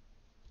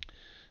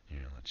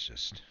 Here, let's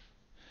just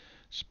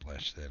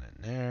splash that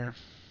in there.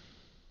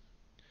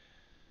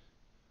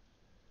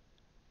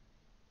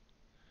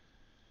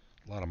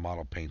 A lot of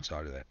model paints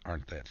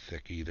aren't that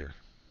thick either.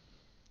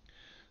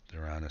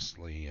 They're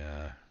honestly,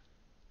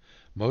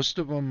 most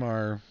of them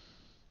are,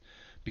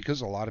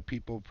 because a lot of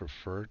people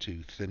prefer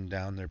to thin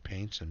down their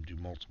paints and do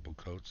multiple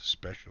coats,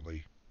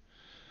 especially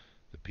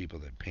the people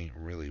that paint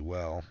really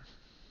well,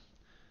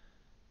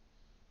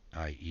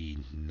 i.e.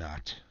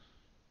 not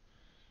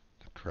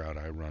the crowd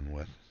I run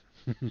with,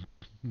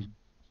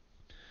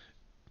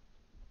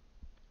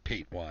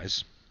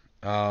 paint-wise.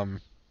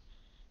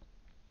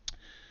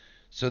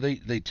 So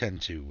they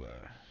tend to,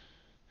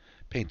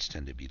 paints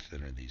tend to be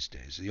thinner these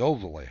days. The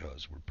old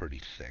Vallejos were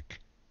pretty thick.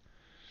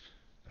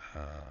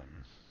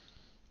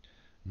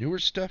 Newer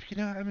stuff,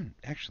 I haven't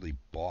actually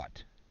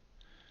bought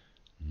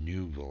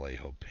new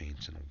Vallejo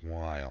paints in a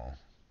while.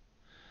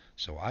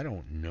 So I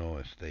don't know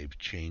if they've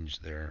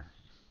changed their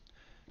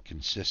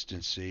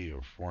consistency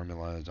or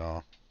formula at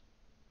all.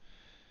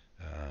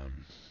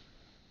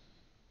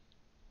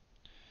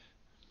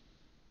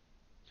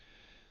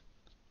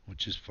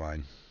 which is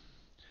fine.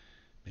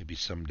 Maybe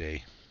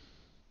someday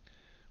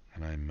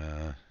when I'm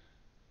at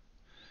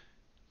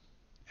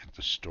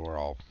the store,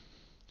 I'll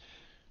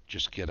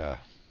just get a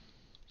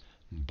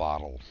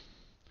bottle.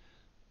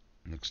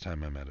 Next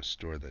time I'm at a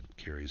store that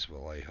carries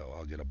Vallejo,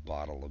 I'll get a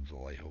bottle of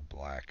Vallejo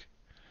Black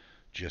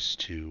just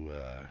to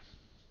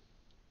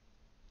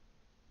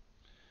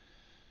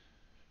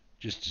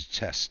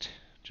test,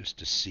 just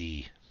to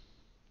see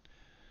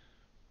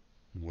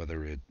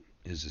whether it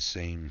is the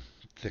same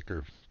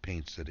thicker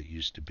paints that it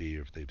used to be,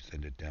 or if they've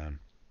thinned it down.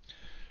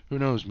 Who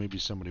knows, maybe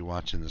somebody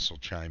watching this will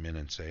chime in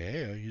and say,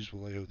 hey, I use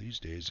Vallejo these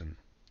days, and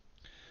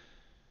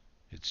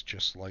it's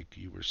just like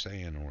you were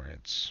saying, or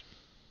it's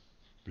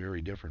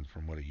very different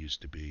from what it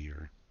used to be,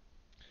 or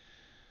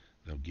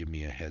they'll give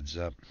me a heads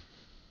up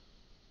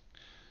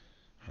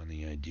on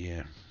the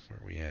idea. Where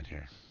are we at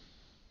here?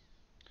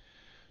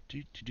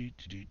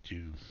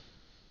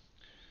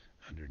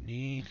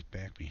 Underneath,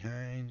 back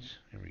behind.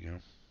 There we go.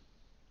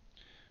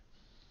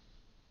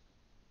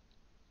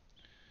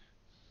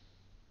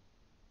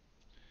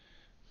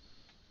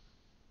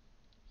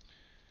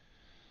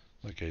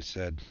 Like I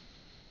said,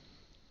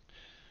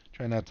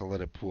 try not to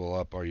let it pool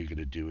up. All you're going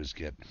to do is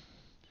get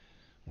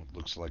what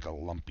looks like a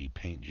lumpy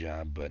paint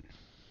job, but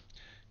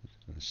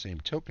in the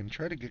same token,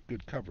 try to get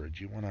good coverage.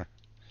 You want to...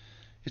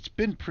 It's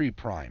been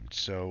pre-primed,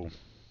 so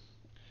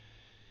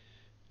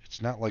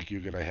it's not like you're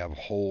going to have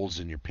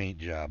holes in your paint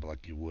job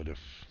like you would if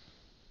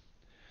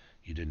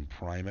you didn't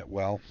prime it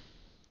well.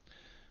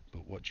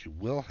 But what you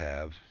will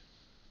have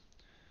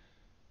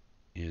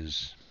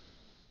is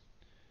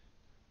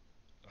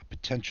a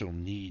potential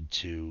need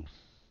to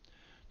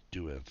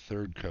do a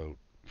third coat,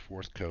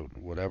 fourth coat,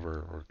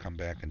 whatever, or come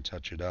back and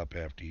touch it up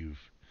after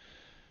you've...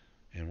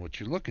 And what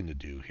you're looking to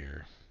do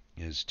here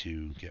is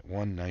to get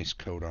one nice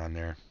coat on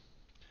there,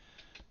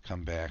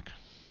 come back,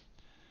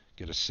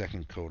 get a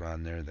second coat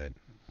on there that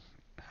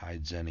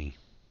hides any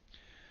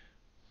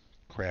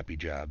crappy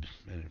jobs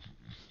and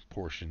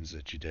portions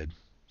that you did,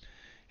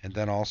 and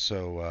then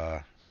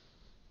also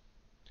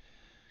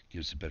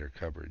gives a better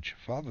coverage.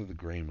 Follow the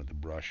grain with the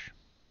brush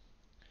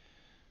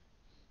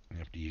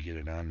after you get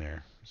it on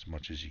there as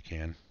much as you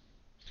can.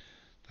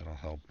 That'll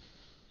help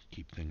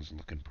keep things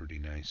looking pretty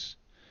nice.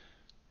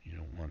 You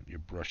don't want your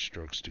brush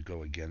strokes to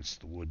go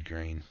against the wood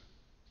grain.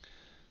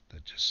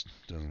 That just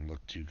doesn't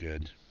look too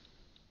good.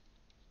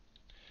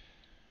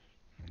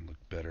 It'll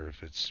look better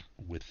if it's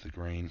with the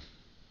grain.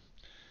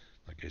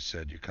 Like I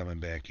said, you're coming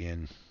back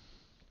in,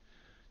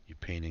 you're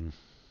painting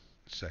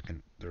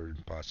second, third,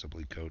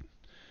 possibly coat.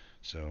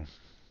 So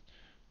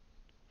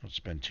don't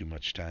spend too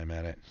much time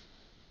at it.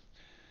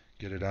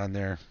 Get it on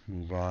there,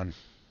 move on.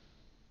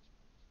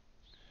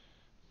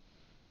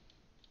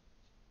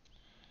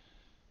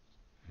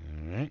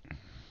 Alright.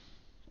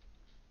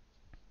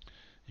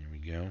 Here we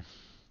go.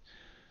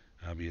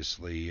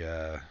 Obviously,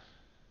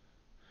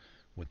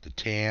 with the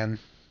tan,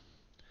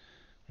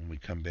 when we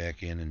come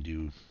back in and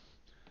do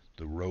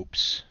the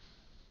ropes,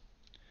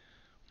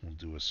 we'll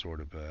do a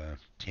sort of a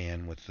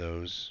tan with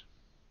those.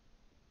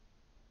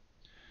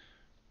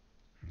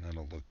 And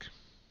that'll look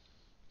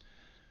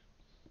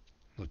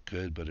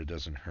good, but it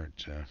doesn't hurt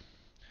to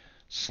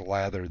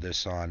slather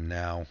this on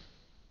now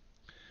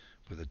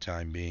for the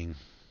time being.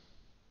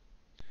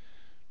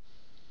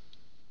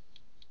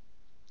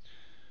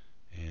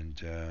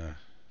 And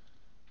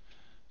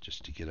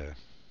just to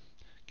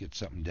get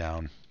something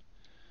down.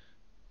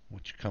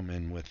 What you come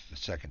in with the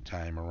second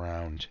time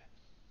around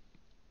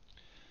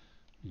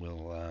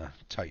will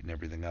tighten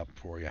everything up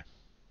for you.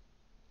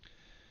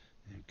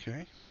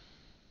 Okay.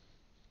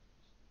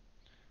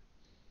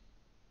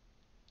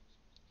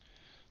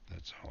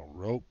 That's all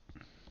rope.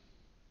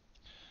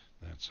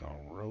 That's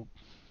all rope.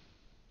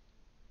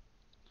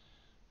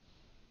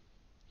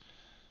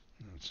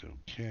 That's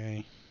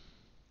okay.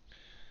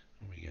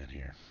 What we got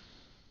here?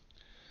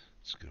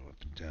 Let's go up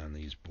and down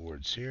these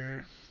boards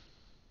here.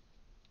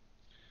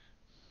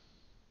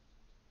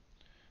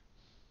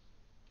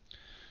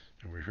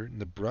 Are we hurting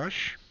the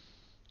brush?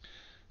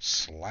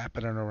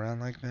 Slapping it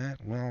around like that?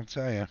 Well, I'll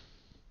tell you,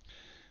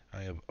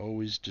 I have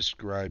always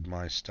described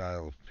my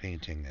style of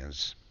painting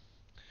as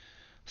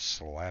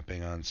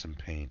slapping on some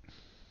paint.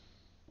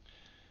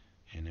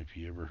 And if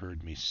you ever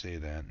heard me say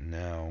that,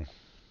 now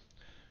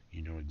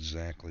you know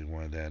exactly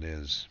why that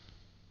is.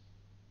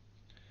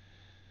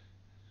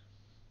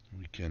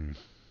 We can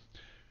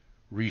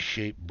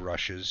reshape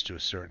brushes to a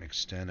certain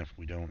extent if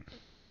we don't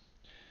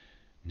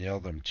nail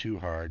them too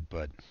hard,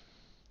 but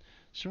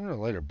sooner or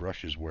later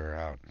brushes wear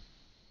out.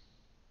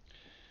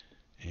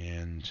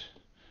 And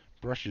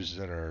brushes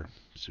that are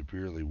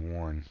severely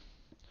worn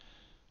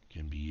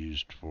can be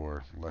used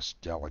for less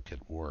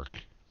delicate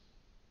work.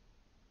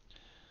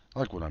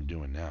 Like what I'm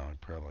doing now. I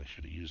probably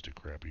should have used a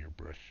crappier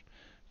brush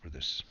for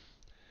this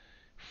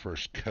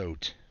first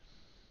coat,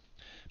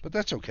 but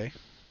that's okay.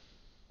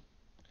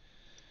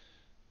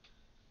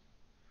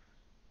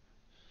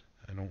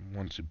 I don't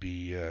want to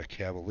be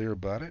cavalier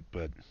about it,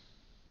 but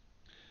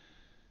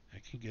I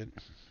can get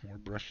more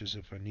brushes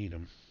if I need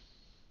them.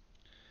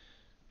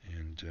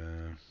 And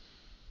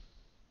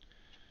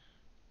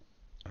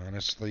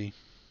Honestly,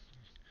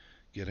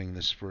 getting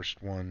this first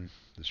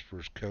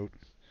coat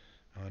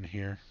on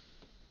here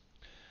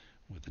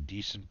with a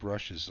decent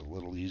brush is a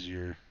little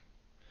easier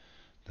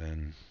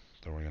than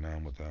throwing it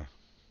on with a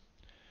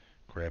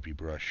crappy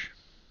brush.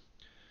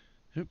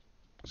 Oop,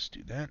 let's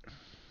do that.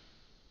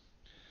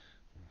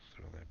 We'll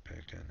throw that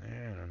back on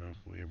there. I don't know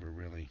if we ever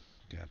really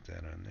got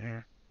that on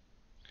there.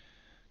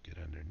 Get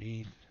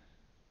underneath.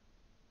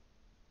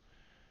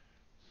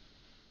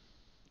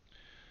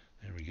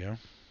 There we go.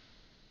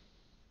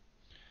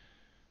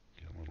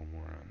 Get a little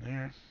more on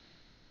there.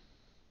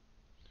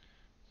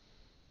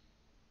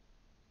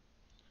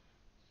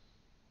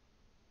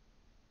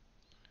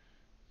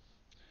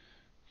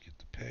 Get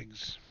the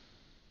pegs.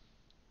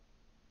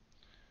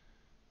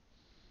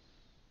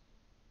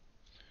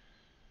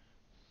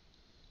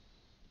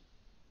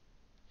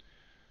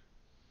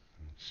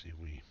 Let's see,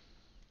 we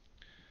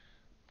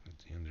got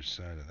the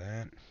underside of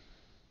that.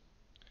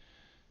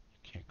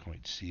 Can't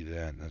quite see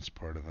that. That's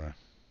part of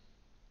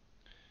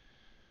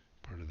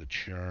the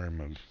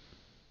charm of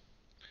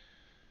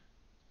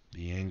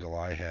the angle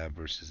I have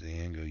versus the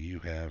angle you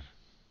have.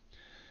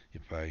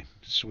 If I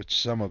switch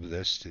some of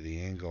this to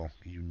the angle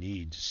you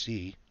need to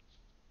see,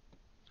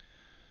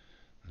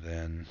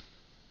 then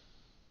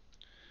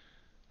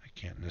I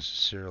can't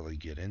necessarily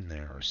get in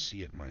there or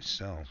see it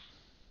myself.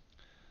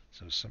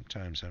 So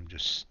sometimes I'm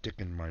just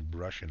sticking my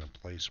brush in a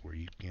place where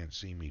you can't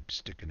see me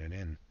sticking it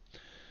in.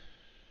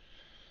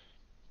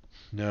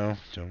 No,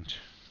 don't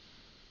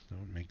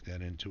make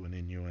that into an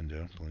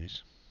innuendo,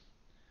 please.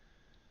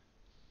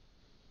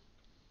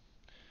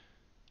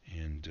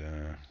 And,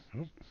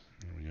 oh,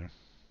 there we go.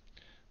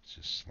 Let's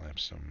just slap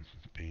some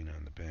paint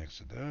on the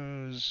backs of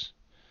those.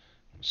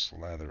 We'll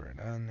slather it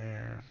on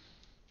there.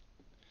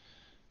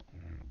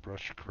 And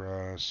brush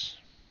across.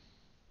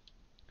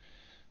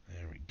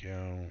 There we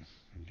go.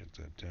 And get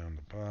that down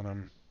the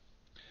bottom.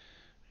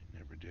 I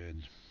never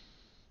did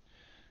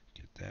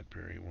get that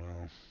very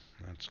well.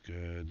 That's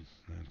good.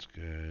 That's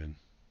good.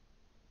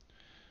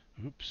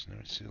 Oops, now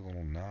I see a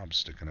little knob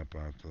sticking up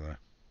out the...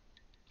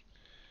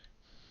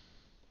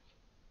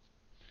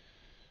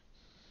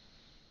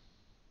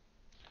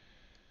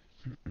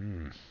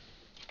 Where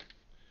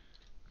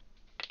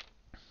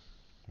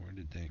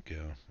did that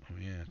go? Oh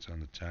yeah, it's on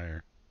the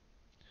tire.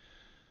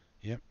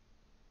 Yep.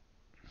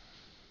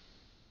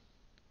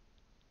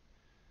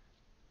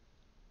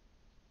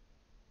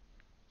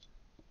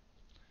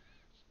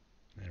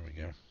 There we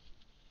go.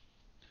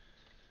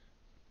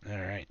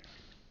 Alright.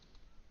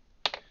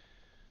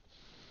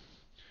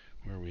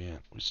 Where are we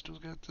at? We still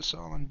got this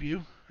all in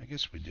view? I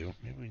guess we do.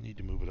 Maybe we need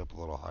to move it up a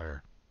little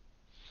higher.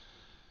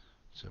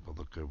 Let's have a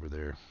look over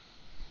there.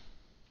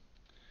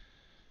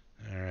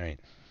 Alright.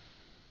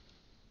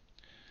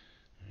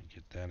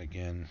 Get that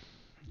again.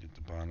 Get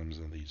the bottoms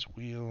of these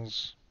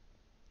wheels.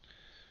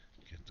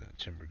 Get that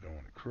timber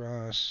going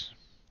across.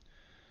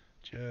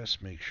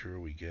 Just make sure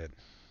we get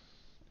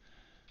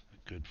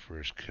a good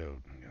first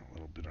coat. We got a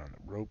little bit on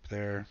the rope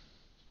there.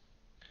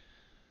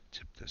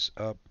 Tip this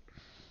up.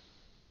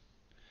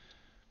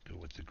 Go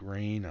with the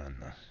grain on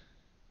the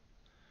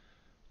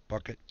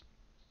bucket.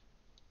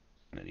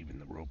 And even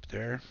the rope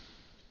there.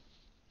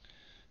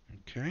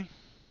 Okay.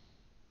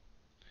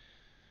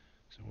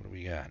 So what do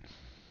we got?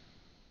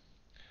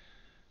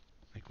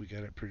 I think we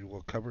got it pretty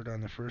well covered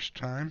on the first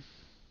time.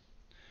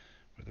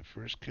 For the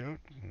first coat,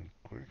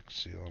 quick,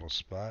 see a little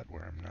spot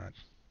where I'm not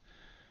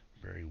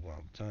very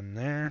well done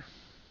there.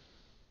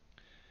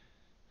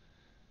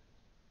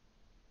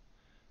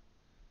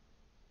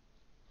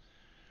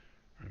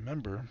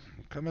 Remember,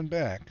 I'm coming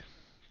back.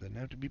 Doesn't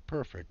have to be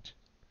perfect.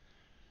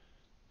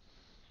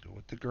 Go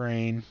with the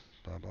grain,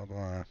 blah, blah,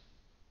 blah.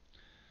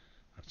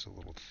 That's a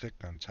little thick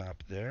on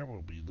top there.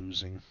 We'll be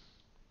losing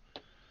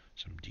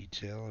some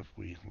detail if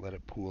we let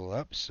it pool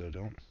up, so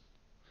don't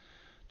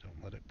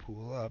let it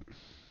pool up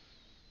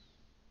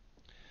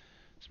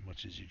as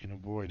much as you can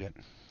avoid it.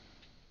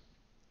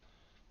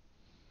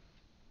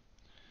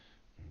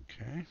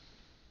 Okay.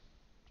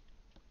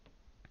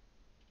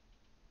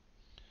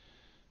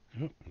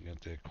 Oh, we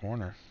got that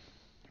corner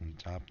on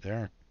top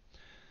there.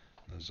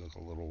 Those look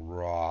a little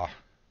raw.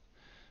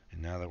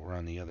 And now that we're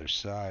on the other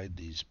side,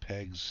 these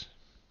pegs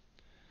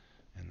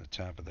and the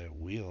top of that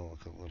wheel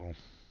look a little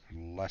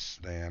less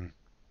than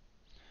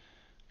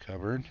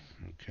covered.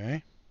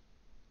 Okay.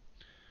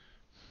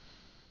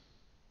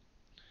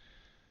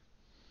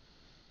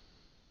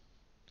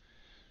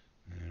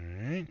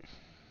 Alright.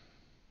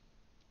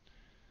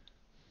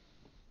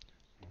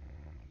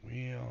 On the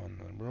wheel, on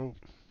the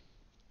rope.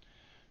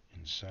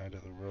 Inside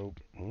of the rope.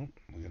 Oh,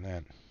 look at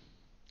that.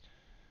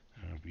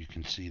 I don't know if you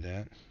can see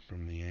that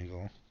from the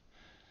angle.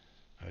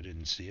 I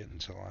didn't see it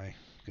until I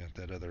got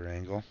that other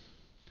angle.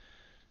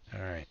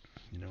 Alright,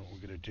 you know what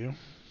we're going to do?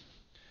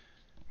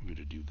 We're going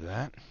to do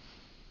that.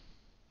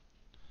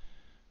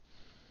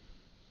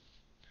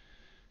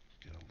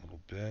 Get a little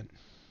bit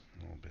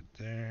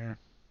there.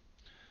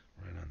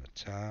 Right on the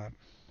top.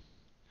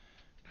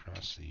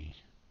 Across the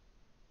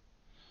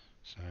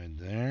side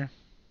there.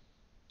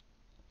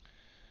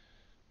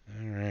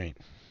 Alright.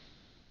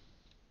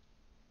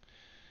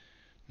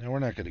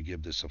 not going to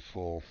give this a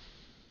full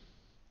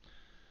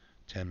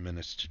 10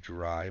 minutes to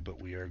dry,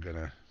 but we are going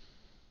to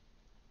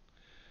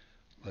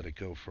let it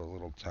go for a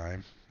little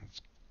time.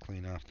 Let's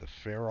clean off the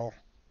ferrule.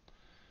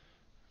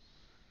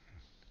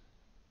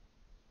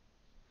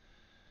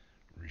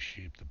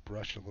 Reshape the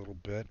brush a little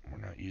bit. We're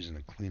not using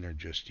a cleaner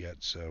just yet,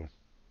 so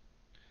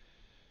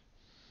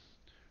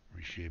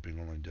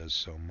reshaping only does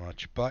so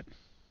much, but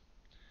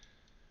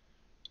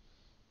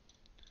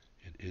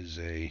it is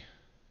a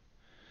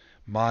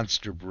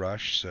monster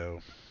brush,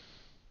 so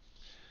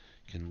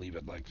you can leave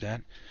it like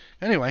that.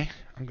 Anyway,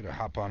 I'm going to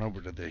hop on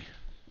over to the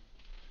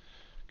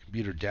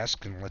computer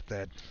desk and let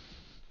that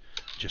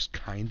just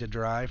kind of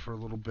dry for a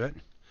little bit.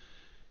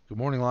 Good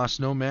morning,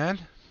 Lost Nomad.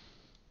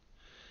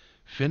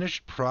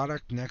 Finished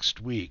product next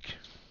week.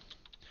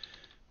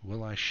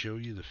 Will I show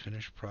you the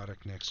finished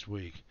product next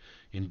week?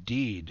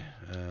 Indeed,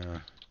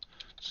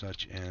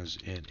 such as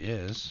it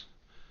is,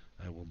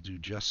 I will do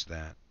just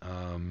that.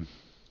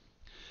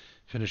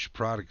 Finished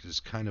product is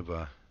kind of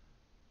a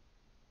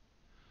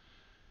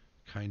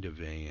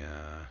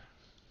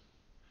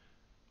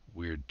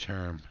weird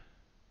term.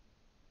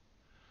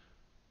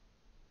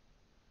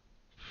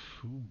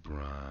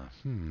 Fubra.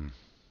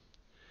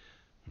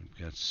 We've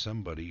got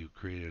somebody who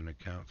created an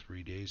account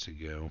 3 days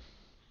ago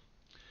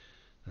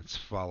that's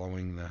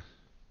following the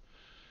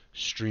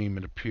stream,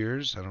 it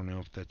appears. I don't know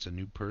if that's a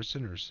new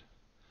person or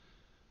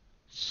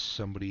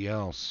somebody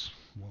else.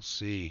 We'll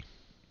see.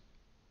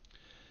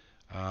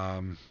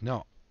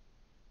 No,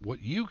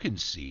 what you can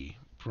see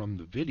from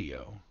the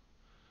video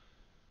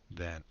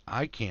that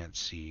I can't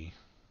see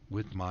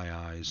with my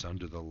eyes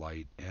under the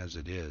light as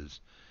it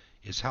is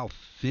how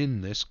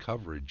thin this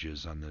coverage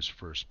is on this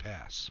first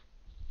pass.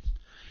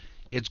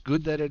 It's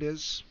good that it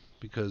is,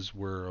 because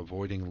we're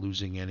avoiding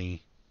losing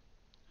any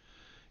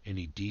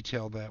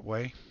detail that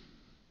way.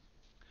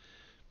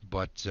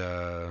 But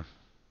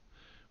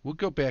we'll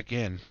go back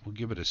in. We'll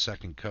give it a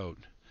second coat.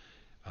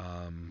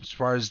 As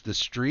far as the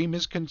stream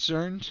is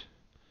concerned,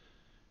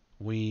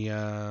 we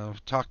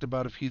talked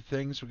about a few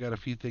things. We got a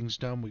few things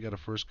done. We got a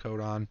first coat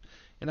on.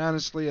 And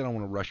honestly, I don't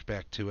want to rush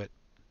back to it.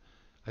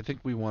 I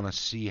think we want to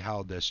see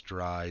how this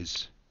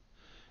dries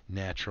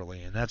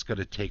naturally. And that's going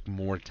to take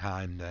more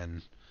time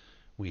than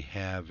we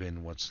have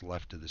in what's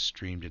left of the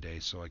stream today.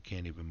 So I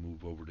can't even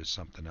move over to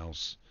something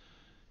else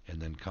and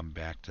then come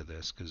back to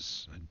this,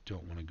 because I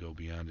don't want to go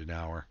beyond an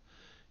hour.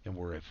 And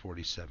we're at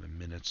 47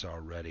 minutes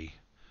already.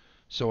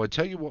 So I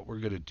tell you what we're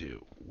going to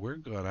do. We're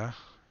going to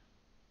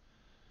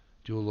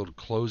do a little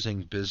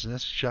closing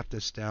business, shut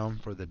this down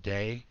for the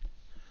day.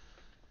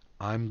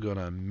 I'm going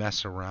to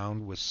mess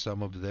around with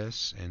some of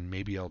this, and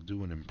maybe I'll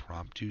do an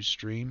impromptu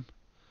stream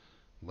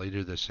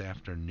later this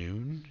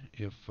afternoon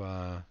if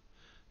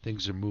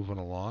things are moving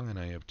along and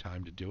I have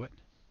time to do it.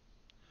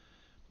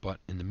 But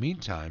in the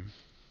meantime,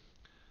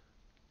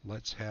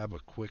 let's have a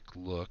quick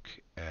look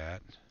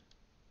at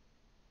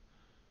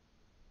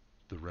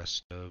the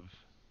rest of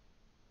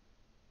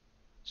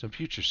some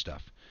future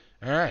stuff.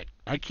 Alright,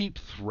 I keep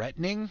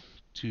threatening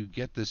to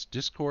get this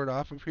Discord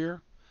off of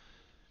here,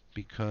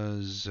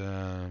 because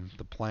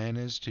the plan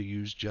is to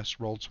use just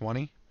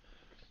Roll20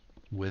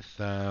 with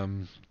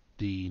the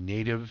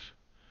native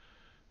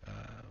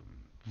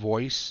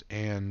voice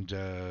and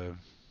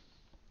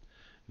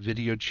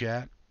video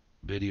chat.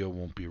 Video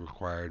won't be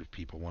required if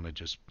people want to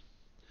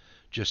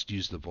just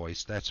use the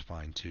voice. That's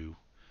fine too.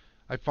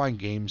 I find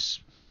games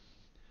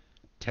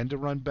tend to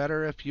run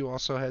better if you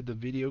also had the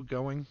video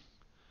going.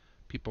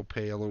 People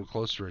pay a little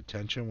closer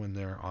attention when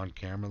they're on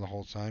camera the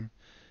whole time.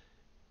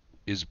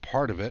 Is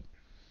part of it.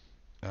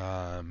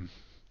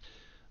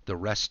 The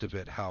rest of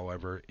it,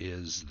 however,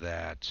 is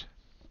that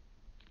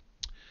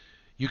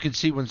you can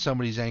see when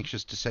somebody's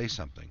anxious to say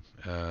something.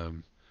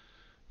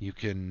 You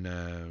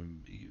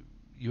can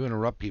you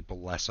interrupt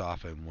people less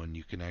often when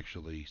you can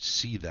actually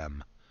see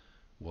them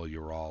while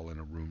you're all in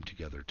a room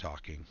together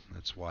talking.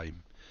 That's why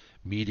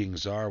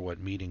meetings are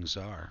what meetings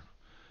are.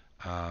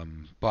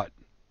 But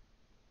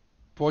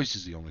voice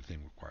is the only thing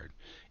required,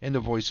 and the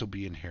voice will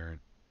be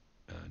inherent,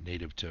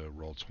 native to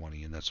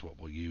Roll20, and that's what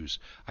we'll use.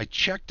 I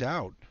checked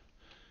out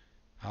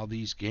how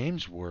these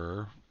games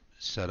were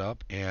set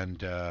up,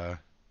 and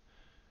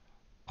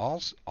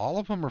all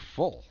of them are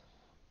full.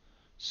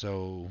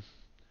 So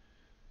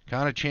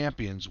Con of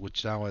Champions,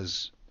 which now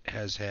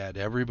has had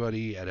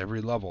everybody at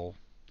every level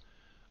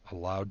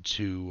allowed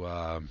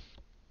to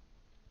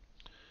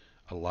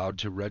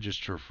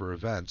register for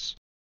events,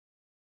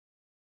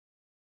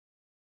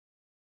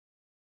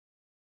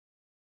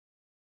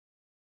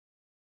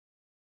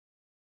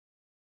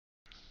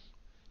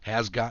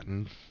 has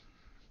gotten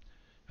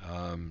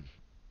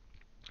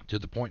to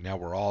the point now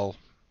where all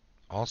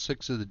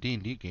 6 of the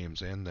D&D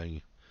games and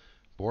the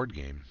board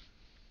game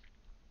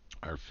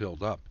are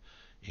filled up,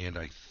 and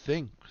I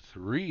think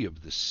 3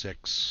 of the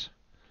 6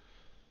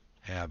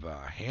 have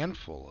a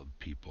handful of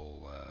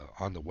people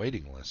on the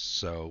waiting list.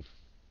 So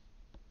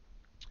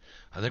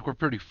I think we're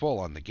pretty full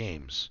on the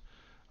games.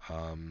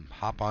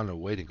 Hop on a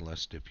waiting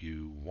list if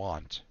you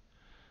want.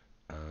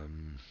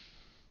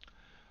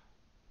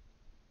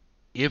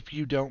 If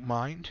you don't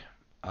mind,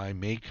 I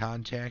may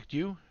contact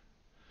you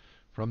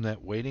from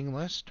that waiting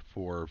list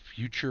for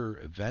future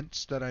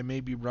events that I may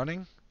be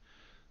running.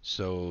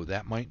 So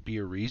that might be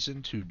a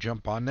reason to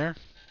jump on there.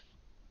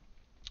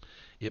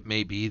 It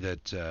may be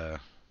that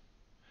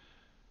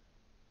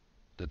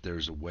that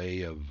there's a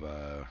way of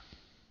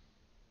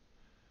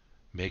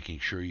making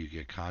sure you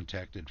get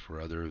contacted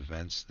for other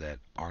events that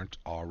aren't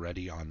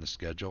already on the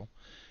schedule.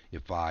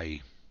 If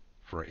I,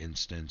 for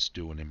instance,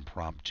 do an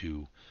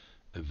impromptu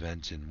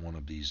event in one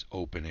of these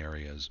open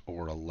areas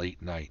or a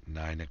late night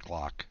 9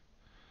 o'clock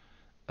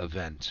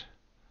event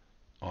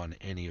on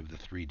any of the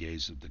 3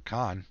 days of the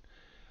con,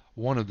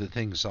 one of the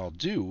things I'll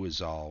do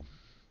is I'll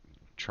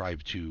try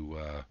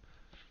to,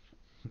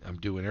 I'm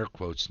doing air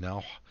quotes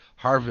now,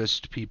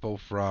 harvest people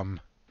from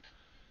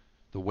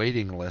the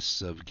waiting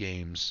lists of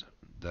games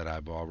that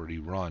I've already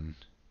run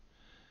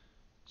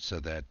so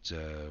that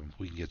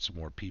we can get some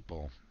more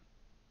people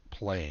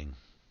playing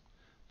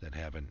that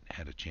haven't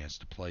had a chance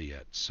to play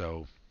yet.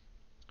 So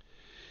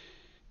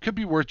could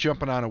be worth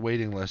jumping on a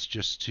waiting list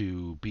just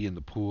to be in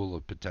the pool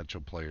of potential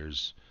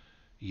players,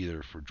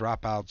 either for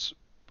dropouts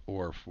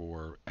or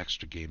for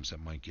extra games that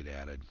might get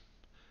added.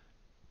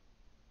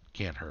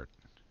 Can't hurt.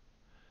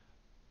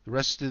 The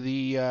rest of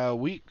the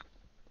week,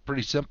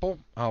 pretty simple.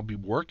 I'll be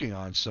working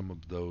on some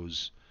of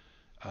those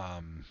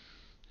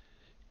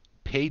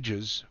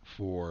pages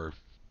for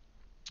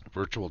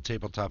virtual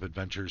tabletop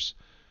adventures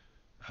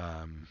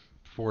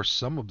for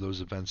some of those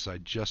events I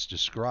just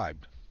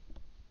described.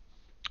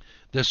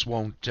 This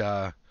won't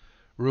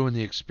ruin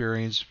the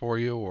experience for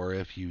you, or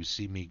if you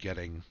see me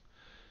getting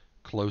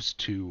close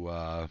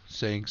to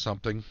saying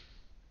something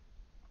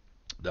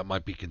that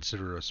might be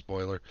considered a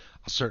spoiler,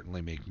 I'll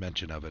certainly make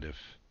mention of it if,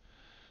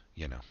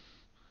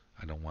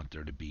 I don't want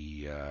there to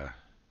be,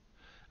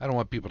 I don't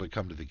want people to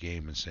come to the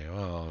game and say,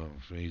 oh,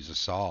 you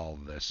saw all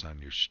this on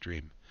your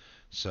stream.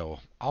 So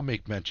I'll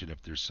make mention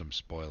if there's some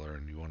spoiler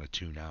and you want to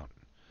tune out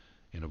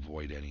and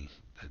avoid any.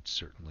 That's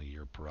certainly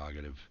your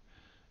prerogative.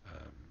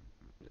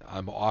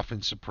 I'm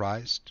often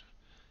surprised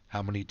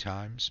how many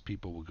times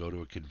people will go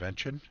to a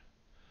convention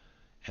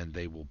and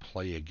they will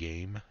play a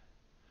game,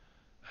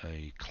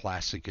 a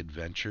classic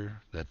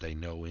adventure that they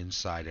know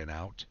inside and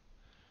out.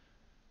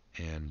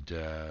 And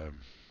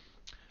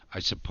I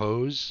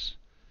suppose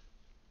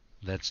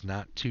that's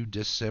not too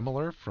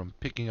dissimilar from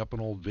picking up an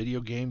old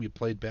video game you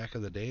played back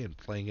in the day and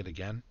playing it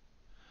again.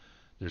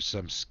 There's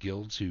some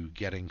skill to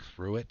getting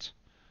through it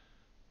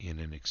in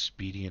an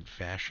expedient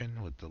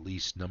fashion with the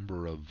least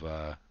number of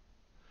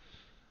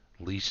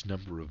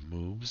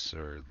moves,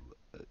 or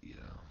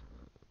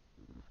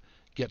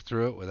get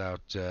through it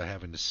without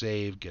having to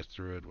save, get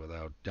through it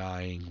without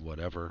dying,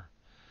 whatever.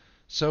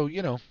 So,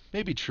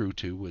 maybe true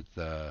too with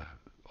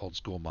old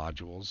school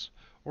modules,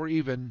 or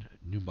even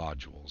new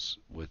modules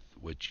with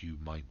which you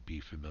might be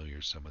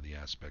familiar some of the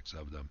aspects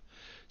of them.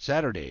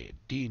 Saturday,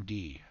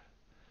 D&D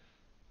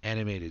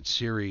Animated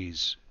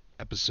Series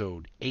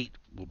Episode 8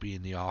 will be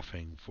in the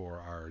offing for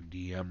our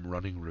DM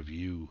running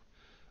review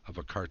of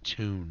a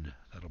cartoon.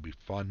 That'll be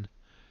fun.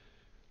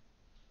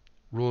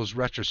 Rules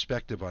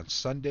retrospective on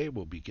Sunday.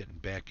 We'll be getting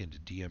back into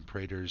DM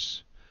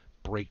Prater's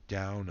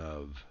breakdown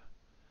of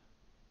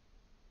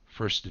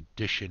first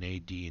edition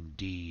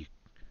AD&D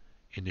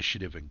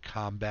Initiative and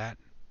Combat.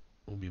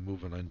 We'll be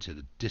moving into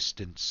the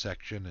distance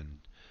section and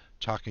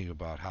talking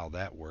about how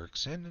that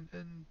works, and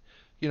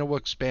we'll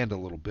expand a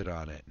little bit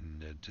on it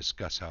and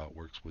discuss how it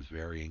works with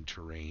varying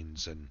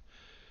terrains. And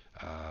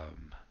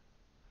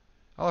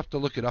I'll have to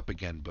look it up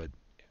again, but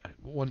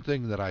one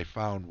thing that I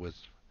found with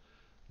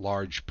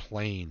large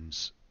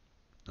plains,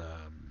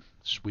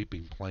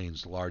 sweeping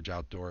plains, large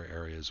outdoor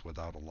areas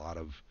without a lot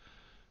of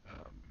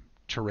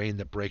terrain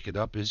that break it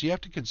up, is you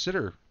have to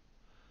consider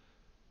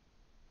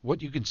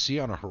what you can see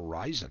on a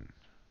horizon.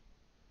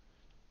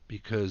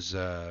 Because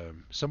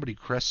somebody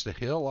crests a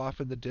hill off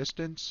in the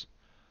distance,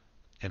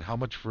 and how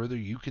much further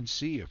you can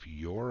see if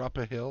you're up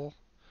a hill.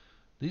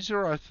 These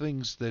are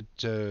things that,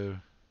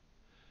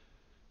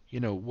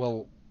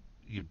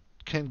 you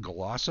can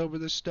gloss over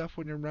this stuff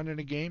when you're running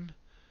a game.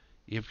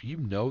 If you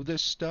know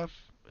this stuff,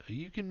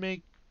 you can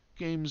make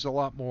games a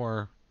lot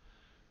more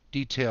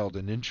detailed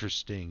and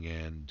interesting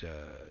and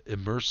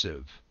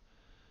immersive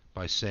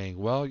by saying,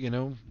 well,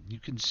 you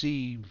can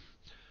see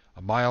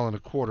a mile and a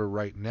quarter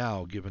right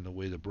now, given the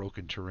way the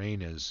broken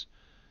terrain is,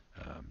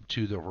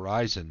 to the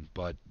horizon.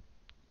 But,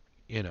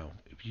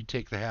 if you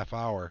take the half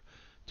hour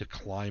to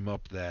climb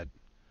up that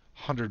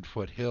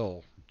 100-foot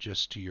hill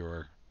just to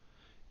your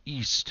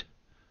east,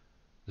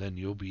 then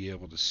you'll be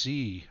able to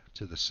see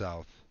to the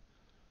south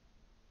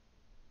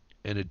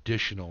an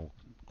additional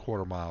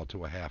quarter mile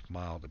to a half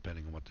mile,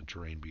 depending on what the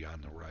terrain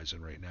beyond the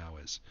horizon right now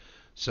is.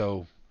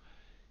 So,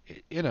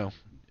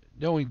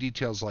 knowing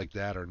details like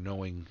that, or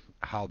knowing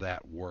how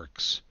that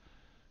works,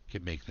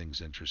 can make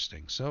things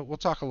interesting. So we'll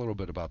talk a little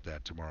bit about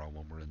that tomorrow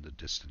when we're in the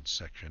distance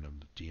section of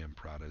DM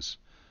Prada's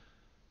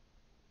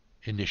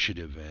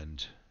initiative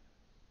and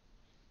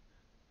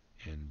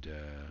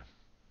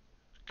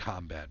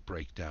combat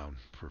breakdown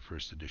for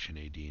first edition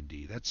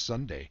AD&D. That's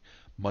Sunday.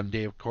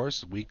 Monday, of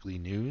course, the weekly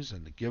news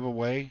and the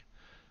giveaway.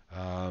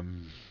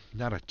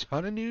 Not a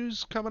ton of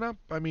news coming up.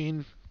 I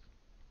mean,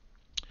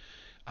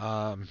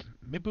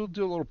 maybe we'll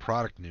do a little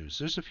product news.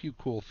 There's a few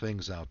cool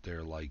things out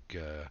there, like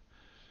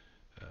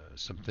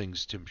some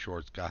things Tim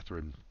Short's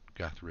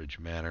Gothridge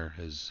Manor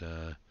has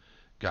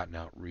gotten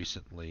out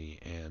recently,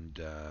 and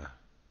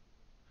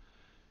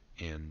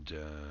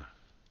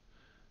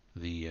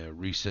the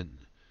recent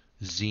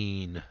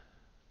zine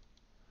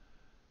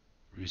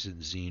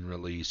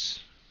release,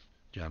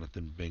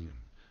 Jonathan Bingham,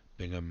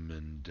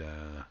 and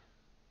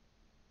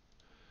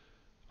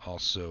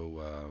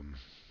also,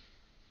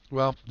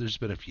 well, there's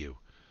been a few.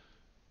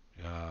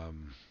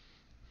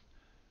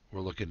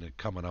 We're looking at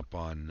coming up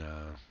on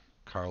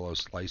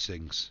Carlos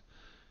Lysing's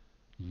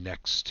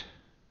next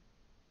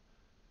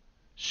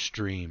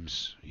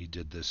streams. He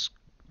did this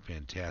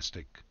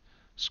fantastic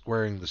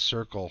Squaring the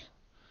Circle.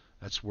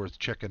 That's worth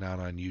checking out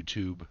on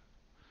YouTube.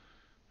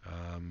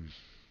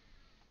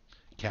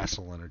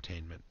 Castle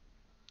Entertainment,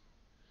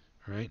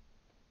 right?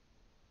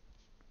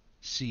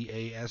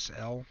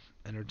 CASL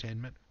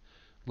Entertainment.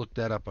 Look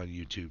that up on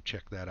YouTube.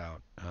 Check that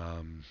out.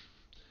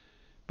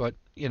 But,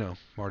 you know,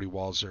 Marty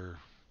Walzer,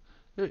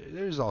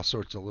 there's all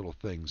sorts of little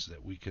things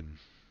that we can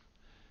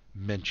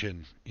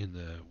mention in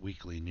the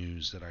weekly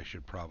news that I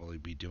should probably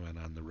be doing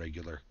on the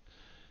regular.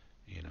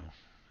 You know,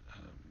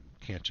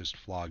 can't just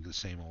flog the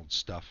same old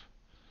stuff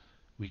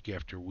week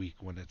after week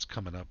when it's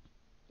coming up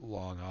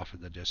long off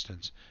in the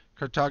distance.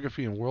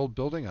 Cartography and World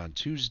Building on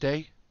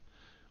Tuesday.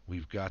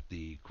 We've got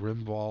the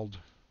Grimwald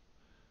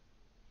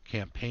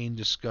campaign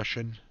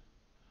discussion,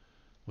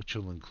 which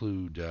will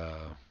include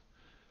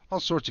all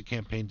sorts of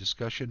campaign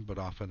discussion, but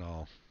often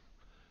I'll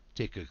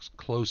take a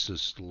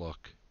closest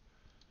look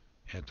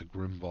at the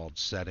Grimwald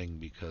setting,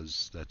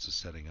 because that's a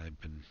setting I've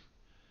been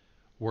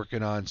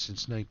working on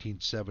since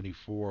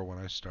 1974 when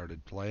I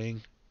started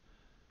playing.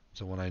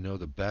 So when I know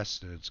the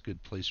best, and it's a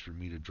good place for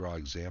me to draw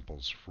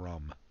examples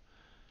from.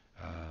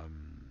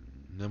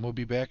 Then we'll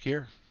be back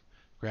here,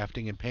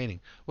 crafting and painting.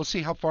 We'll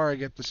see how far I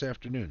get this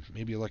afternoon.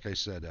 Maybe, like I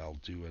said, I'll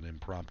do an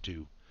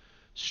impromptu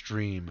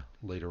stream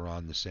later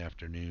on this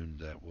afternoon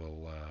that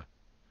will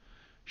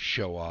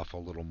show off a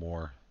little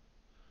more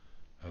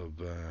of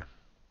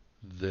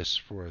this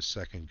for a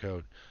second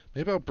coat.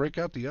 Maybe I'll break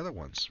out the other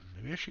ones.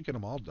 Maybe I should get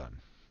them all done.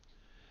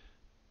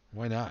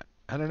 Why not?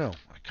 I don't know.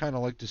 I kind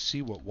of like to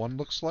see what one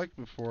looks like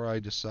before I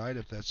decide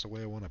if that's the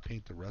way I want to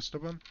paint the rest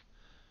of them.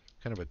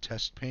 Kind of a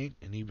test paint,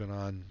 and even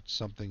on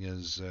something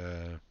as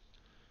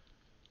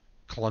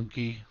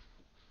clunky,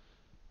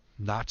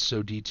 not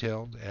so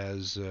detailed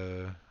as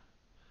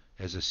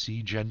a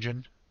siege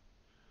engine,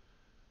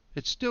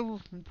 it's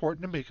still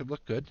important to make it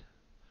look good.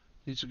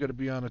 These are going to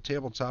be on a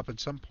tabletop at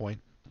some point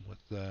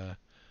with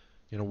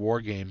in a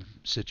war game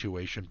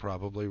situation,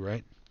 probably,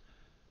 right?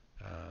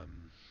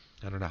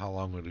 I don't know how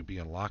long it'll be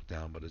in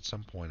lockdown, but at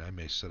some point I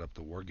may set up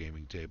the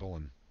wargaming table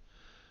and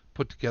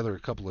put together a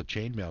couple of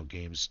chainmail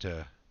games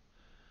to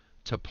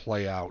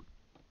play out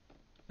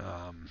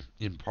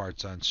in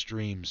parts on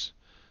streams.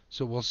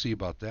 So we'll see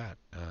about that.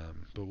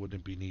 But wouldn't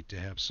it be neat to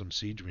have some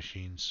siege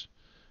machines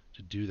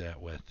to do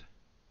that with?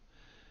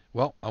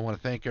 Well, I want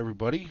to thank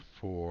everybody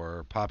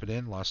for popping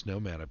in. Lost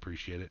Nomad, I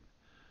appreciate it.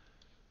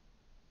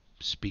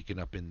 Speaking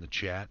up in the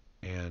chat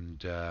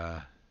and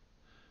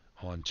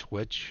on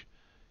Twitch.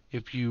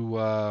 If you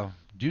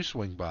do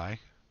swing by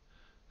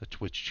the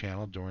Twitch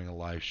channel during a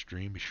live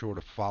stream, be sure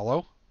to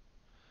follow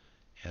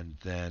and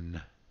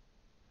then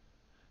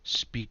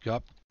speak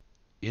up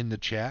in the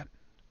chat,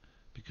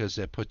 because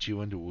that puts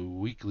you into a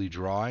weekly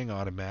drawing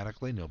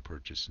automatically, no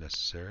purchase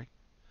necessary.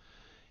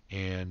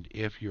 And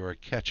if you're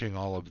catching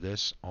all of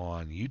this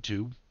on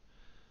YouTube,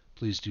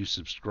 please do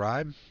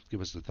subscribe. Give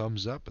us the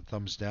thumbs up, a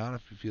thumbs down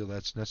if you feel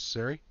that's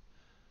necessary.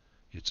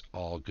 It's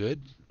all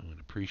good. I would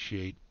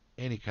appreciate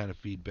any kind of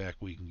feedback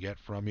we can get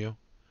from you.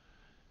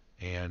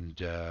 And,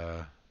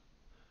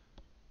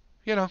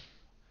 you know,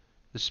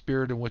 the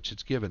spirit in which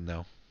it's given,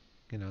 though.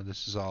 You know,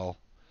 this is all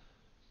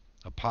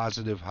a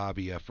positive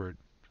hobby effort,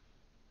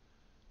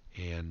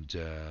 and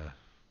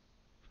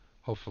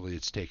hopefully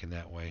it's taken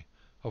that way.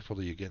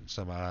 Hopefully you're getting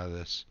some out of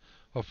this.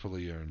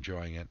 Hopefully you're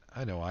enjoying it.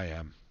 I know I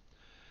am.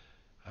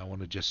 I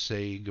want to just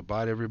say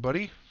goodbye to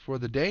everybody for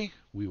the day.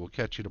 We will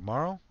catch you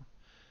tomorrow.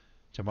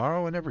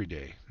 Tomorrow and every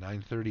day,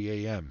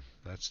 9:30 a.m.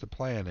 That's the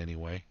plan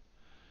anyway.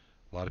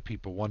 A lot of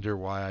people wonder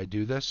why I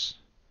do this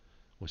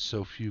with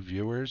so few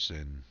viewers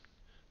and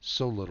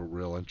so little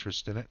real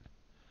interest in it.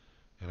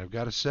 And I've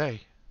got to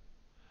say,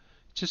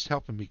 it's just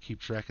helping me keep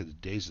track of the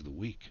days of the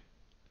week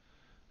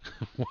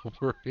while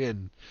we're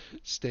in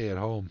stay at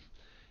home.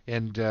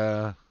 And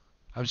I'm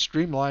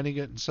streamlining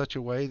it in such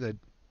a way that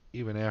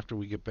even after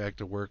we get back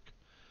to work,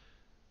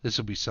 this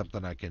will be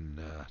something I can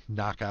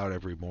knock out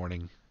every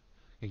morning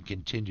and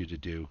continue to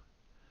do.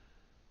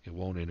 It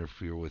won't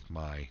interfere with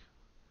my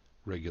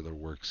regular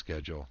work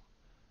schedule,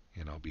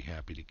 and I'll be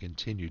happy to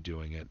continue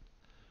doing it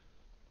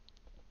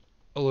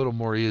a little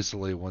more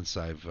easily once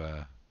I've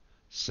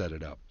set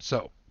it up.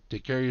 So,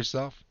 take care of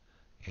yourself,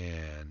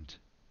 and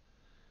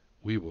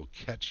we will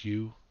catch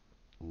you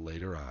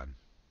later on.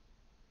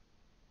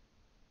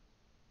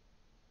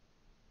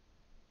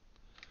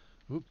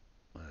 Oop,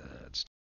 let's